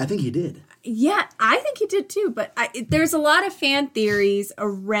the thing. I think he did. Yeah, I think he did too. But there's a lot of fan theories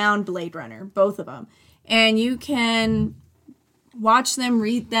around Blade Runner, both of them. And you can watch them,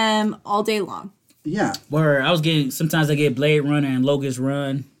 read them all day long. Yeah. Where sometimes I get Blade Runner and Locust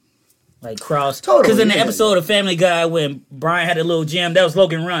Run, like cross. Totally, Because in the yeah, episode of Family Guy when Brian had a little gym, that was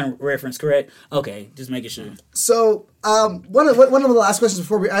Logan Run reference, correct? Okay, just making sure. So, one of the last questions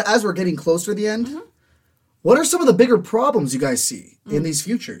before as we're getting closer to the end, what are some of the bigger problems you guys see in these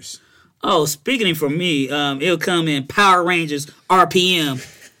futures? Oh, speaking for me, it'll come in Power Rangers RPM.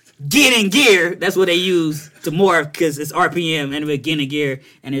 Get in gear. That's what they use to morph because it's RPM and get in gear,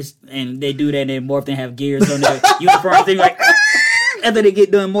 and they do that and they morph and have gears on their uniform thing like after they get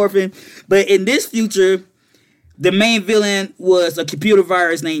done morphing. But in this future, the main villain was a computer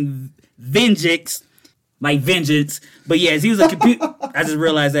virus named Vengeance, like vengeance. But yes, he was a computer. I just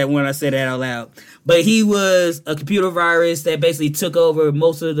realized that when I said that out loud. But he was a computer virus that basically took over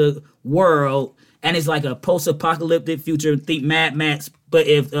most of the world, and it's like a post-apocalyptic future. Think Mad Max, but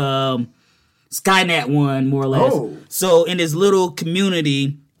if Skynet won, more or less. Oh. So in this little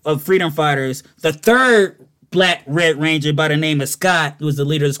community of freedom fighters, the third Black Red Ranger by the name of Scott was the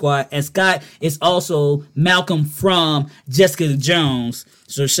leader of the squad, and Scott is also Malcolm from Jessica Jones.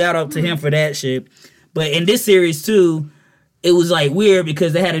 So shout out to him for that shit. But in this series too, it was like weird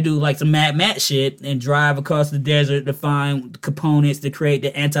because they had to do like some Mad Max shit and drive across the desert to find components to create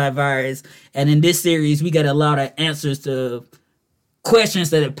the antivirus. And in this series, we got a lot of answers to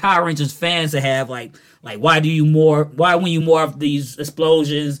questions that the Power Rangers fans have, like why when you morph these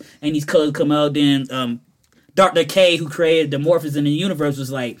explosions and these colors come out, then Dr. K, who created the morphers in the universe,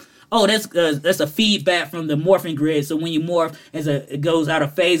 was like, oh, that's a feedback from the morphing grid. So when you morph, it goes out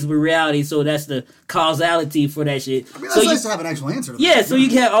of phase with reality. So that's the causality for that shit. I mean, that's so nice to have an actual answer to that. Yeah, so you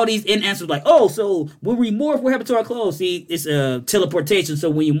can have all these in answers like, oh, so when we morph, what happened to our clothes? See, it's a teleportation. So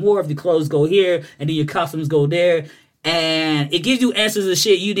when you morph, the clothes go here, and then your costumes go there. And it gives you answers of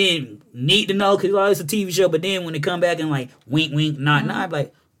shit you didn't need to know because it's a TV show. But then when they come back and like wink, wink, nod, nod,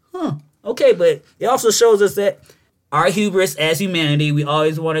 like, okay. But it also shows us that our hubris as humanity, we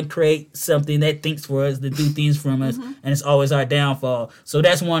always want to create something that thinks for us, to do things from us, and it's always our downfall. So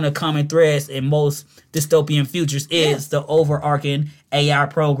that's one of the common threads in most dystopian futures is the overarching AI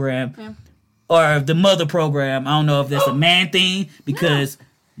program or the mother program. I don't know if that's a man thing because...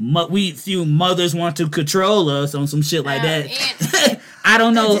 we few mothers want to control us on some shit like that. I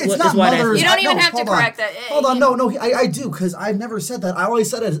don't know. It's not why mothers. You don't even have to hold on. correct that. Hold on, no, I do, because I've never said that. I always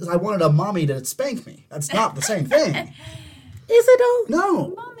said it as I wanted a mommy to spank me. That's not the same thing. Is it though? No.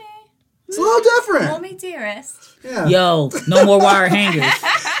 Mommy. It's a little different. Mommy dearest. Yeah. Yo, no more wire hangers.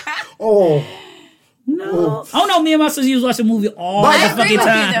 Oh. No. Oh no, me and my sister used to watch the movie all I the agree fucking with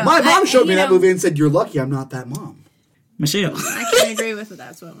you, time. though. My mom showed me you that know- movie and said, "You're lucky I'm not that mom." Michelle. I can agree with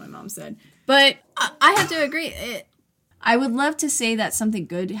that's what my mom said. But I have to agree. I would love to say that something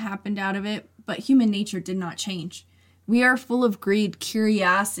good happened out of it, but human nature did not change. We are full of greed,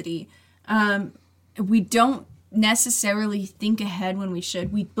 curiosity. We don't necessarily think ahead when we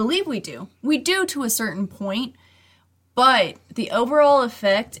should. We believe we do. We do to a certain point. But the overall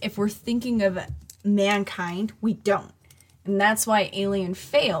effect, if we're thinking of mankind, we don't. And that's why Alien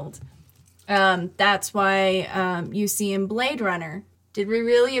failed. That's why you see in Blade Runner, did we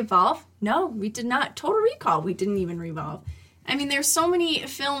really evolve? No, we did not. Total Recall, we didn't even revolve. I mean, there's so many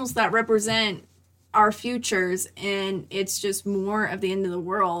films that represent our futures, and it's just more of the end of the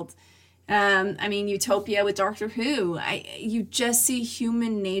world. I mean, Utopia with Doctor Who. You just see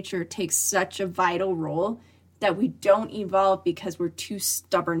human nature take such a vital role that we don't evolve because we're too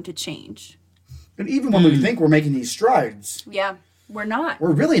stubborn to change. And even when we think we're making these strides, Yeah, we're not.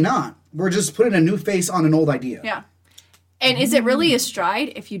 we're really not. We're just putting a new face on an old idea. Yeah. And is it really a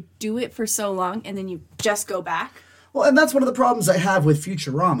stride if you do it for so long and then you just go back? Well, and that's one of the problems I have with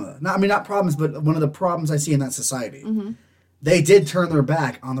Futurama. Not problems, but one of the problems I see in that society. Mm-hmm. They did turn their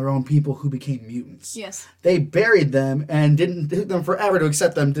back on their own people who became mutants. Yes. They buried them and didn't take them forever to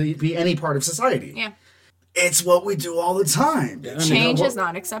accept them to be any part of society. Yeah. It's what we do all the time. Change is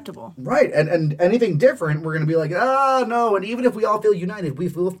not acceptable. Right, and anything different, we're going to be like, no. And even if we all feel united,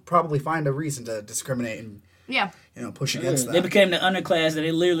 we'll probably find a reason to discriminate and Yeah. push against that. They became the underclass and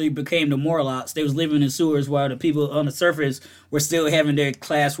they literally became the Morlocks. They was living in sewers while the people on the surface were still having their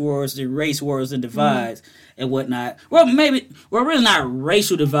class wars, their race wars and divides and whatnot. Well, really not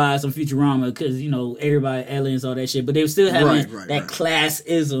racial divides on Futurama because, everybody, aliens, all that shit. But they were still having that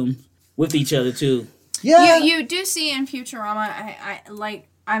classism with each other too. Yeah. You do see in Futurama,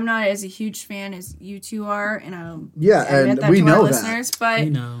 I'm not as a huge fan as you two are, and and that we to know our that. listeners, but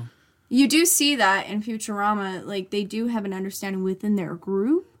You you do see that in Futurama, they do have an understanding within their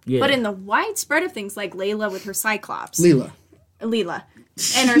group. Yeah. But in the widespread of things, like Layla with her Cyclops. Leela.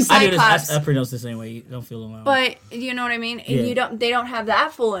 And her Cyclops. I pronounce the same way. You don't feel alone. But you know what I mean? And Yeah. they don't have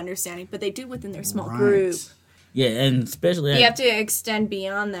that full understanding, but they do within their small Right. group. Yeah, and especially You have to extend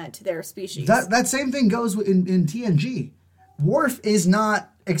beyond that to their species. That same thing goes in TNG. Worf is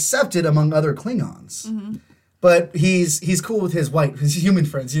not accepted among other Klingons. Mm-hmm. But he's cool with his human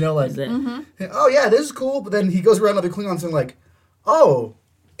friends, oh yeah, this is cool, but then he goes around other Klingons and oh,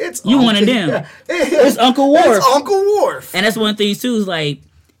 it's You one of them. Yeah. It's Uncle Worf. It's Uncle Worf. And that's one of the things too, is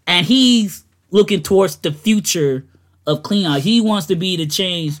and he's looking towards the future of Klingons. He wants to be the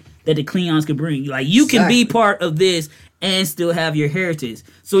change that the Klingons could bring. You can be Exactly. part of this and still have your heritage.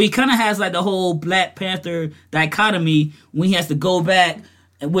 So he kind of has the whole Black Panther dichotomy when he has to go back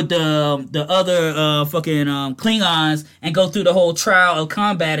with the other fucking Klingons and go through the whole trial of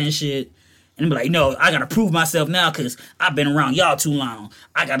combat and shit. And be like, no, I gotta prove myself now because I've been around y'all too long.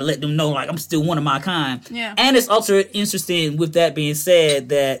 I gotta let them know I'm still one of my kind. Yeah. And it's also interesting with that being said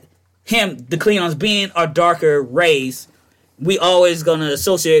that the Klingons being a darker race, we always gonna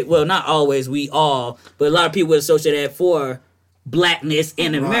associate, well, not always, we all, but a lot of people would associate that for blackness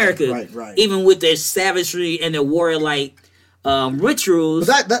in America. Right. Even with their savagery and their warlike rituals.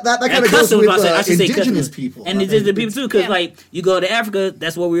 But that kind and of goes customs, with I should say indigenous customs. people. And indigenous people too, because you go to Africa,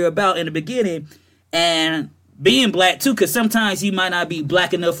 that's what we were about in the beginning, and being black too, because sometimes you might not be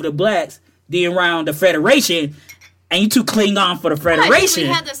black enough for the blacks, being around the Federation, and you two cling on for the Federation. We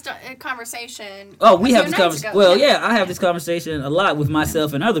had this conversation. Oh, we have this conversation. conversation. Well, yeah, I have this conversation a lot with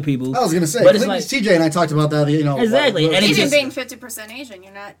myself and other people. I was gonna say, but it's TJ and I talked about that. Exactly. And Even just, being 50% Asian,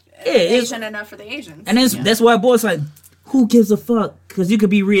 you're not Asian enough for the Asians. And that's why boys like, who gives a fuck? Because you could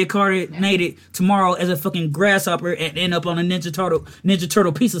be reincarnated tomorrow as a fucking grasshopper and end up on a Ninja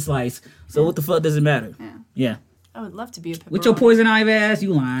Turtle pizza slice. So what the fuck does it matter? Yeah. I would love to be a pepperoni. With your poison ivy ass,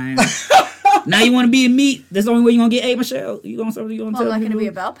 you lying. Now you want to be a meat? That's the only way you gonna get a Michelle. You gonna tell I'm not gonna be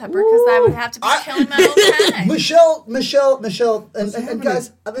a bell pepper because I would have to be killing my own time. Michelle, and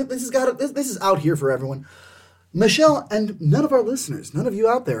guys, I mean, this is out here for everyone. Michelle and none of our listeners, none of you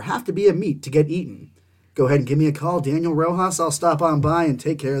out there, have to be a meat to get eaten. Go ahead and give me a call, Daniel Rojas. I'll stop on by and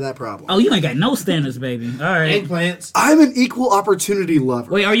take care of that problem. Oh, you ain't got no standards, baby. All right. Eggplants. I'm an equal opportunity lover.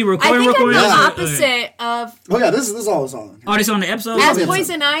 Wait, are you recording? I think I'm the Right. opposite of. Oh yeah, this is all on. Oh, this on the episode? As the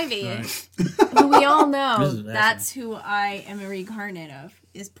Poison Ivy, who we all This know, is that's who I am a reincarnate of.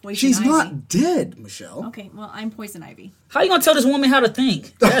 Is Poison She's Ivy. not dead, Michelle. Okay, well, I'm Poison Ivy. How you gonna tell this woman how to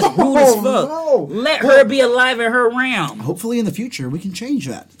think? That's rude as fuck. No. Let her be alive in her realm. Hopefully in the future we can change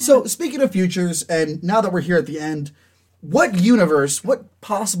that. So speaking of futures, and now that we're here at the end, what universe, what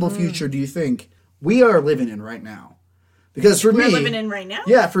possible future do you think we are living in right now? Because for We're me, living in right now?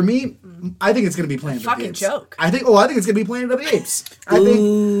 yeah, for me, I think it's going to be Planet of the Fucking Apes. joke. I think it's going to be Planet of the Apes. I think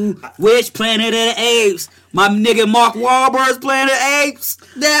Ooh, which Planet of the Apes? My nigga Mark Wahlberg's Planet of the Apes.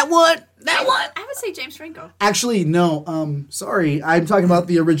 That one. I would say James Franco. actually no. Sorry, I'm talking about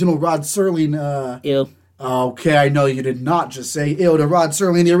the original Rod Serling. Ew. Okay, I know you did not just say ew to Rod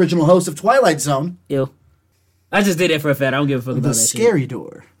Serling, the original host of Twilight Zone, Ew. I just did that for a fact. I don't give a fuck the about that scary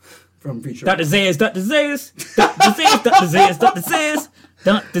door from Future. shit. Dr. Zayas, Dr. Zayas, Dr. Zayas, Dr. Zayas, Dr. Zayas,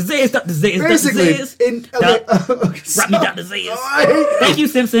 Dr. Zayas, Dr. Zayas, Dr. Basically, Zayas. in okay, Rock me, Dr. Zayas. Thank you,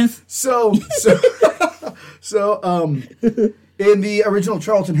 Simpsons. So, in the original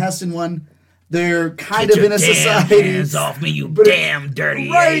Charlton Heston one, they're kind Get of your in a damn society. hands off me, you But damn dirty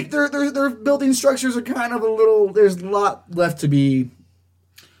Right, ape. their building structures are kind of a little. There's a lot left to be.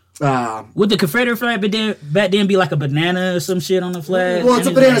 Would the Confederate flag back then be like a banana or some shit on the flag? Well, it's a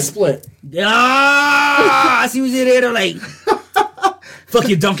And banana like, split. I see what you did. They're like, fuck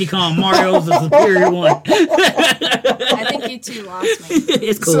you, Donkey Kong. Mario's the superior one. I think you two lost me.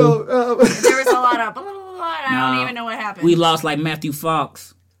 It's cool. So, There was a lot of blah, blah, blah, blah, and I don't even know what happened. We lost like Matthew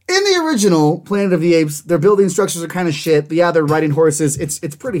Fox. in the original Planet of the Apes, their building structures are kind of shit. Yeah, they're riding horses. It's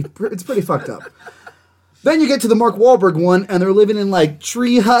pretty fucked up. Then you get to the Mark Wahlberg one, and they're living in like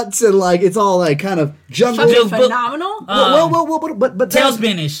tree huts and like it's all like kind of jungle. Fucking phenomenal. But Tail then-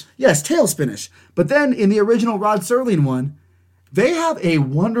 Spanish. Yes, tail spinach. But then in the original Rod Serling one, they have a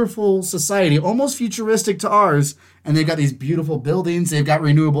wonderful society, almost futuristic to ours, and they've got these beautiful buildings. They've got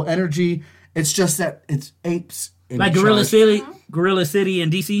renewable energy. It's just that it's apes. In Like charge. Gorilla City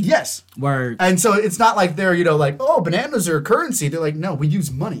in DC? Yes. Word. And so it's not like they're, like, oh, bananas are currency. They're like, no, we use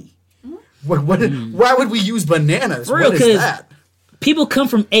money. Why would we use bananas? For real, What is that? People come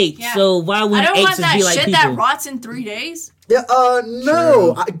from apes, Yeah. so why I wouldn't don't apes want just that be like shit people? that rots in 3 days. Yeah,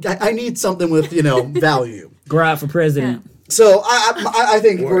 no. I need something with, value. Grow for president. So I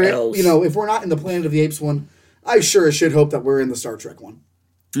think Where else? if we're not in the Planet of the Apes one, I sure as shit hope that we're in the Star Trek one.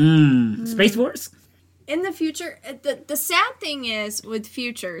 Space Force? In the future, the sad thing is with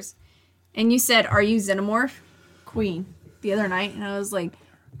futures, and you said, are you Xenomorph? Queen, the other night, and I was like,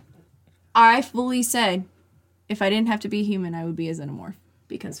 I fully said, if I didn't have to be human, I would be a Xenomorph.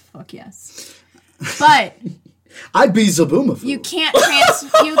 Because fuck yes. But I'd be Zaboomafoo. you can't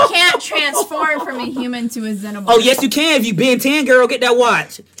transform from a human to a Xenomorph. Oh, yes, you can. If you Ben 10, girl, get that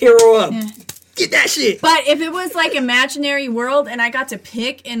watch. Hero up. Yeah. Get that shit. But if it was like imaginary world and I got to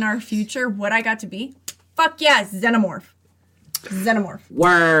pick in our future what I got to be, fuck yes, Xenomorph. Xenomorph.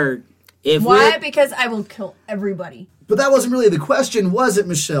 Word. If Why? Because I will kill everybody. But that wasn't really the question, was it,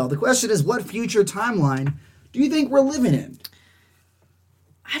 Michelle? The question is, what future timeline do you think we're living in?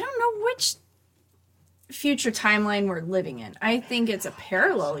 I don't know which future timeline we're living in. I think it's a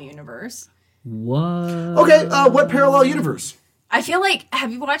parallel universe. What? Okay, what parallel universe? I feel like,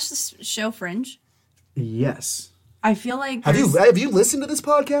 have you watched this show Fringe? Yes. I feel like Have there's- you listened to this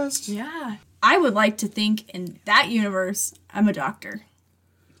podcast? Yeah. I would like to think in that universe, I'm a doctor.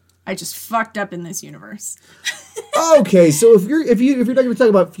 I just fucked up in this universe. Okay, so if you're not going to talk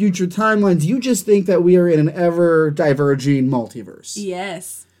about future timelines, you just think that we are in an ever diverging multiverse.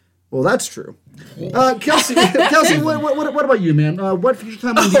 Yes. Well, that's true. Kelsey, what about you, man? What future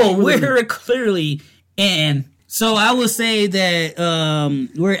timeline? do you Oh, think we're living in? we're clearly in So I would say that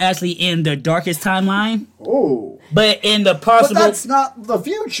we're actually in the darkest timeline, Oh. but in the But possible. that's not the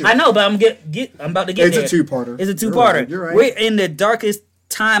future. I know, but I'm about to get there. It's a two-parter. It's a two-parter. You're right. We're in the darkest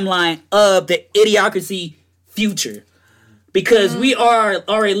timeline of the Idiocracy future because we are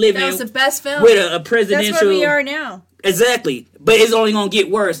already living That was the best film. with a presidential. That's where we are now. Exactly, but it's only gonna get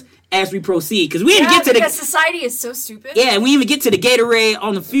worse as we proceed because we didn't get to because the. society is so stupid. Yeah, we even get to the Gatorade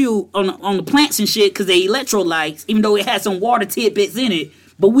on the fuel on the plants and shit because they electrolytes, even though it has some water tidbits in it.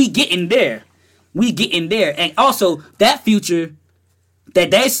 But we getting there. We getting there. And also that future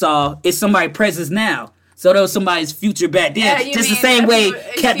that they saw is somebody's presence now. So that was somebody's future back then. Yeah, you just the mean same way a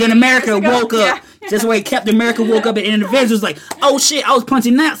few Captain years America ago? woke up. Yeah. Just the way Captain America woke up and the Avengers was like, oh shit, I was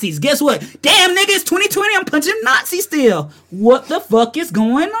punching Nazis. Guess what? Damn nigga, it's 2020, I'm punching Nazis still. What the fuck is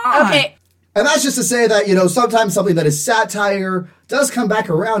going on? Okay. And that's just to say that, sometimes something that is satire does come back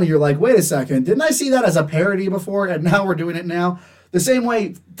around and you're like, wait a second, didn't I see that as a parody before and now we're doing it now? The same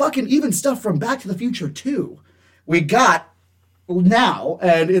way, fucking even stuff from Back to the Future 2, we got now,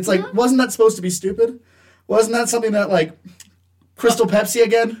 and it's like, wasn't that supposed to be stupid? Wasn't that something that, like, Crystal Pepsi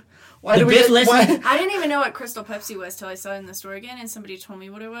again? Why The do we Biff get, lesson? why? I didn't even know what Crystal Pepsi was till I saw it in the store again, and somebody told me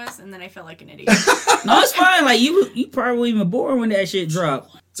what it was, and then I felt like an idiot. No, it's fine. Like you probably even born when that shit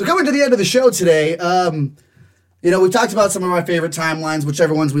dropped. So coming to the end of the show today, we've talked about some of our favorite timelines,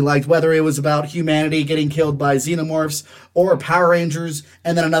 whichever ones we liked, whether it was about humanity getting killed by xenomorphs or Power Rangers,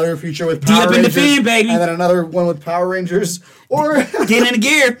 and then another future with Power Deep in the Rangers, fin, baby. and then another one with Power Rangers, or Get in the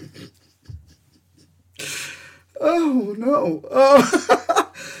gear. oh no,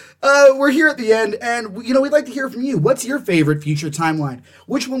 we're here at the end, and we'd like to hear from you. What's your favorite future timeline?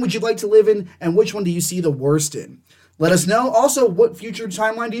 Which one would you like to live in, and which one do you see the worst in? Let us know. Also, what future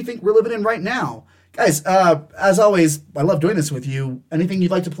timeline do you think we're living in right now? Guys, as always, I love doing this with you. Anything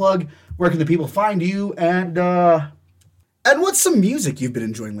you'd like to plug? Where can the people find you? And what's some music you've been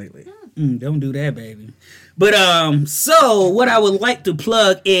enjoying lately? Don't do that, baby. But so what I would like to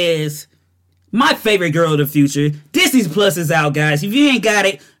plug is my favorite girl of the future. Disney Plus is out, guys. If you ain't got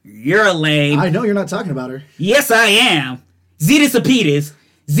it, you're lame. I know you're not talking about her. Yes, I am. Zeta Sapedis,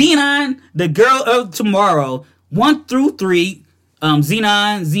 Xenon, the girl of tomorrow, 1 through 3.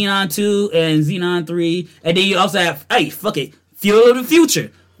 Xenon, Xenon 2, and Xenon 3. And then you also have, Fuel of the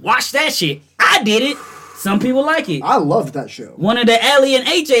Future. Watch that shit. I did it. Some people like it. I loved that show. One of the Ellie and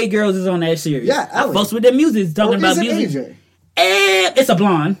AJ girls is on that series. Yeah, I Ellie. fucks with their music. It's talking Or about is it music. AJ? It's a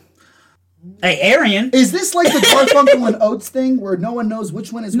blonde. Hey, Arian. Is this like the Garfunkel and Oates thing where no one knows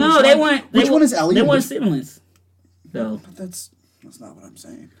which one is No, which they one? weren't. Which one is Ellie? They and weren't which- siblings. So That's not what I'm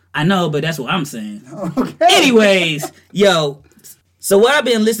saying. I know, but that's what I'm saying. Okay. Anyways, yo. So what I've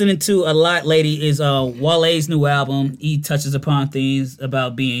been listening to a lot lately is Wale's new album. He touches upon things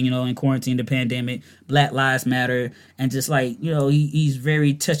about being, in quarantine, the pandemic, Black Lives Matter, and just like, he's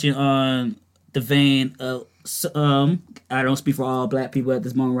very touching on the vein of, I don't speak for all black people at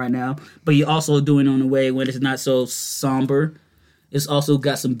this moment right now, but you're also doing it in a way when it's not so somber. It's also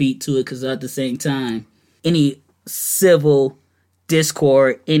got some beat to it because at the same time, any civil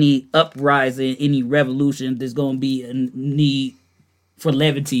discord, any uprising, any revolution, there's going to be a need for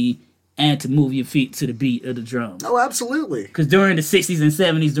levity and to move your feet to the beat of the drum. Oh, absolutely. Because during the 60s and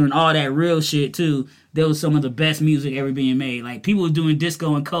 70s, during all that real shit too, there was some of the best music ever being made. Like people were doing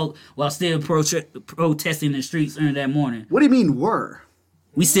disco and coke while still protesting in the streets early that morning. What do you mean were?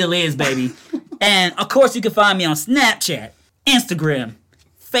 We still is, baby. And of course you can find me on Snapchat, Instagram,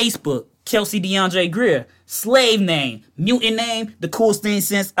 Facebook, Kelsey DeAndre Greer, slave name, mutant name, the coolest thing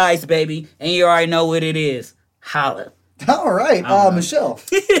since Ice, baby. And you already know what it is. Holla. All right, Michelle.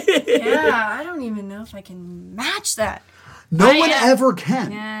 Yeah, I don't even know if I can match that. No I one am- ever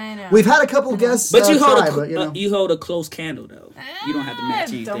can. Yeah, I know. We've had a couple guests But you hold try, a but, you know. you hold a close candle though. You don't have to match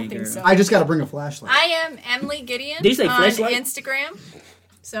I anything, don't think girl. so. I just got to bring a flashlight. I am Emily Gideon Did you say on flashlight? Instagram.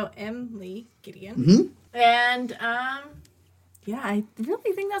 So Emily Gideon. Mm-hmm. And yeah, I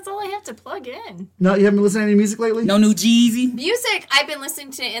really think that's all I have to plug in. No, you haven't been listening to any music lately? No new Jeezy. Music I've been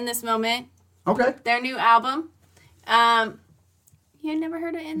listening to In This Moment, Okay. their new album. You never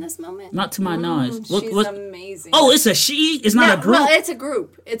heard of In This Moment? Not to my knowledge. She's amazing. Oh, it's a she. It's not a group. Well, it's a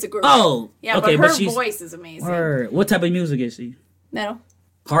group. It's a group. Oh, yeah, okay, but her but she's- voice is amazing. Word. What type of music is she? Metal,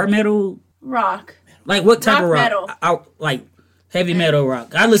 Hard metal? rock. Like what type Rock of rock? metal. Like heavy metal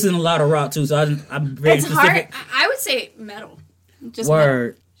rock. I listen to a lot of rock too, so I'm very It's specific. hard. I would say metal. Just metal.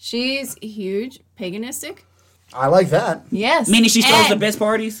 Word. She's huge, paganistic. I like that. Yes. Meaning she throws the And- best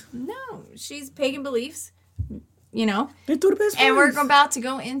parties. No, she's pagan beliefs. You know, They throw the best and we're parties. about to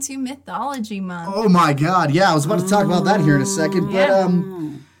go into mythology month. Oh my God! Yeah, I was about to talk about that here in a second, but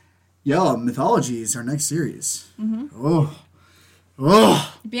Yeah, Mythology is our next series. Oh.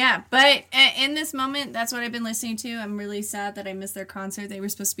 Yeah, but in this moment, that's what I've been listening to. I'm really sad that I missed their concert. They were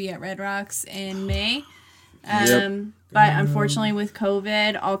supposed to be at Red Rocks in May. But unfortunately, with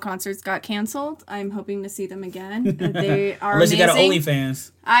COVID, all concerts got canceled. I'm hoping to see them again. They are Unless amazing. you got an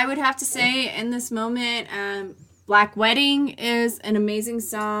OnlyFans. I would have to say, in this moment, Black Wedding is an amazing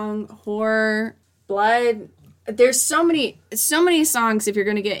song. Horror, Blood. There's so many songs if you're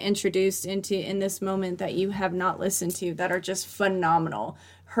going to get introduced into in this moment that you have not listened to that are just phenomenal.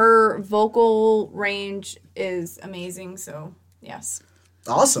 Her vocal range is amazing. So, yes.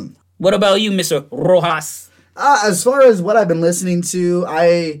 Awesome. What about you, Mr. Rojas? As far as what I've been listening to,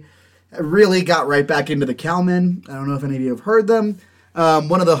 I really got right back into the Cowmen. I don't know if any of you have heard them.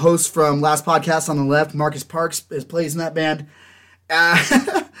 One of the hosts from Last Podcast on the Left, Marcus Parks, plays in that band.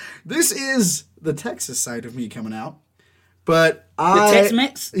 This is the Texas side of me coming out. But The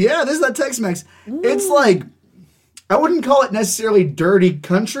Tex-Mex? Yeah, this is that Tex-Mex. It's like, I wouldn't call it necessarily dirty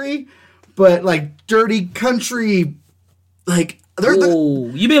country, but like dirty country, like...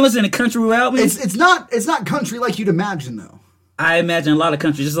 You been listening to country without me? It's not country like you'd imagine though. I imagine a lot of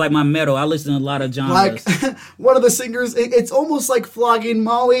country, just like my metal. I listen to a lot of genres. Like one of the singers, it's almost like Flogging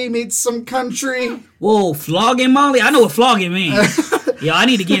Molly meets some country. Whoa, Flogging Molly? I know what flogging means. Yo, I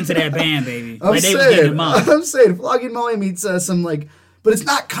need to get into that band, baby. I'm saying Flogging Molly meets some like, but it's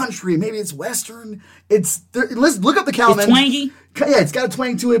not country. Maybe it's western. Let's look up the Cowmen. It's twangy? Yeah, it's got a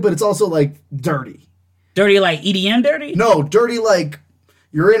twang to it, but it's also like dirty. Dirty like EDM dirty? No, dirty like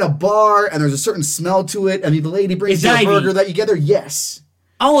you're in a bar and there's a certain smell to it, and the lady brings you a burger that you get there. Yes.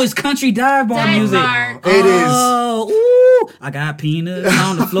 Oh, it's country dive bar music. It is. Oh, ooh, I got peanuts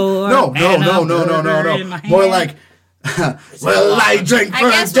on the floor. No. More like, well, I drink for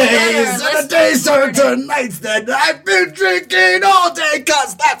days, and the days turn to nights that I've been drinking all day,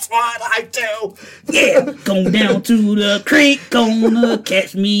 cause that's what I do. Yeah, going down to the creek, gonna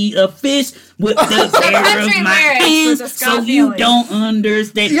catch me a fish with the bare of my hands, so you don't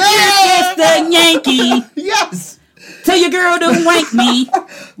understand. Yes! It's the Yankee. Yes! Tell your girl to wank me.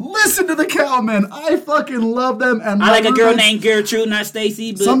 Listen to the Cowmen. I fucking love them. And I like a girl named Gertrude, not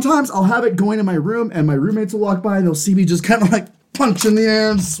Stacy. But sometimes I'll have it going in my room, and my roommates will walk by, and they'll see me just kind of like punching the air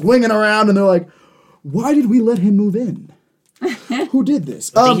and swinging around, and they're like, why did we let him move in? Who did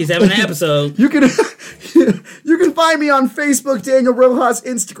this? I think he's having an episode. You can find me on Facebook, Daniel Rojas,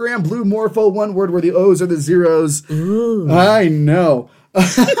 Instagram, Blue Morpho, one word where the O's are the zeros. Ooh. I know.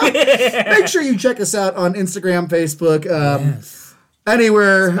 Make sure you check us out on Instagram, Facebook,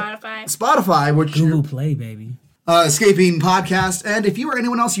 anywhere. Spotify, which Google Play, baby. Escaping Podcast. And if you or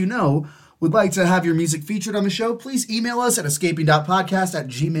anyone else you know would like to have your music featured on the show, please email us at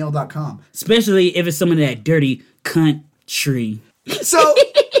escaping.podcast@gmail.com. Especially if it's some of that dirty country. So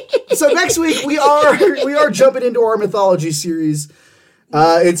next week we are jumping into our mythology series.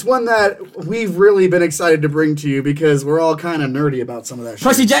 It's one that we've really been excited to bring to you because we're all kind of nerdy about some of that shit.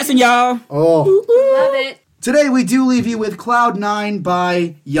 Percy Jackson, y'all. Oh. Love it. Today we do leave you with Cloud9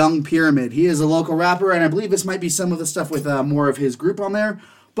 by Young Pyramid. He is a local rapper, and I believe this might be some of the stuff with more of his group on there.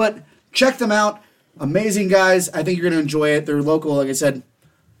 But check them out. Amazing guys. I think you're going to enjoy it. They're local, like I said.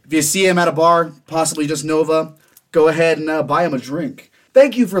 If you see them at a bar, possibly just Nova, go ahead and buy them a drink.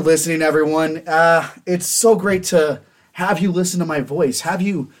 Thank you for listening, everyone. It's so great to have you listen to my voice, have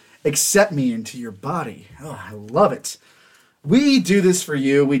you accept me into your body. Oh, I love it. We do this for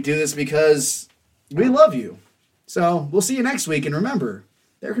you. We do this because we love you. So we'll see you next week. And remember,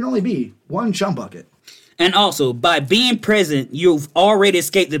 there can only be one chum bucket. And also, by being present, you've already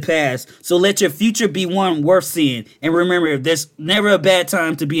escaped the past. So let your future be one worth seeing. And remember, there's never a bad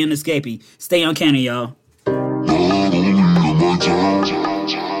time to be an escapee. Stay uncanny, y'all.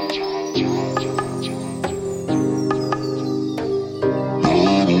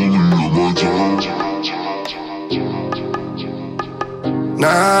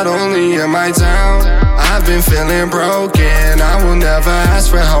 Not only am I down, I've been feeling broken. I will never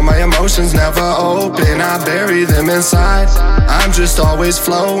ask for help, my emotions never open. I bury them inside, I'm just always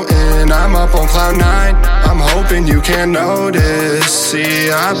floating. I'm up on cloud 9, I'm hoping you can't notice.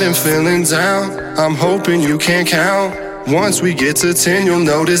 See, I've been feeling down, I'm hoping you can't count. Once we get to 10, you'll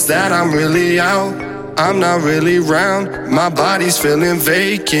notice that I'm really out. I'm not really round, my body's feeling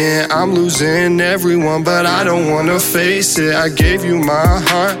vacant. I'm losing everyone, but I don't wanna face it. I gave you my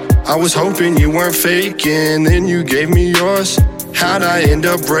heart, I was hoping you weren't faking. Then you gave me yours, how'd I end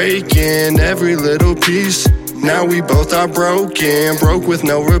up breaking every little piece? Now we both are broken, broke with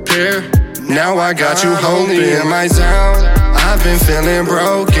no repair. Now I got you hoping. Am I down? I've been feeling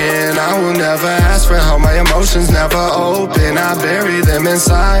broken. I will never ask for help, my emotions never open. I bury them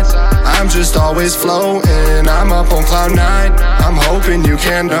inside. I'm just always floating. I'm up on cloud 9. I'm hoping you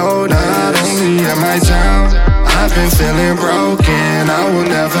can notice. Not only am I down, I've been feeling broken. I will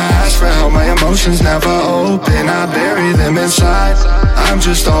never ask for help, my emotions never open. I bury them inside. I'm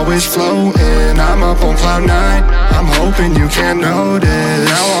just always floating. I'm up on cloud 9. I'm hoping you can notice.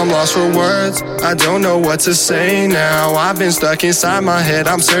 Now I'm lost for words. I don't know what to say now. I've been stuck inside my head.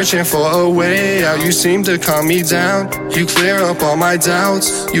 I'm searching for a way out. You seem to calm me down. You clear up all my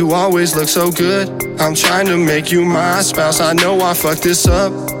doubts. You always look so good. I'm trying to make you my spouse. I know I fucked this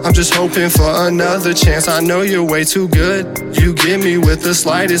up. I'm just hoping for another chance. I know you're way too good. You get me with the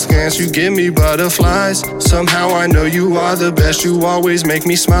slightest glance. You give me butterflies. Somehow I know you are the best. You always make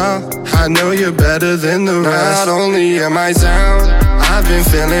me smile. I know you're better than the rest. Not only am I down, I've been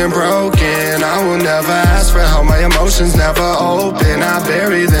feeling broken. I will never ask for help, my emotions never open. I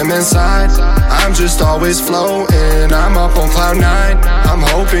bury them inside. I'm just always floating. I'm up on cloud 9. I'm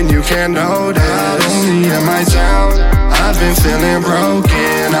hoping you can notice. Not only am I down, I've been feeling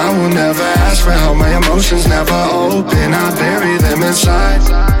broken. I will never ask for help, my emotions never open. I bury them inside.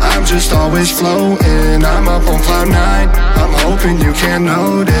 I'm just always floating. I'm up on cloud 9. I'm hoping you can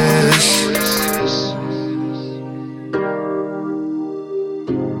notice.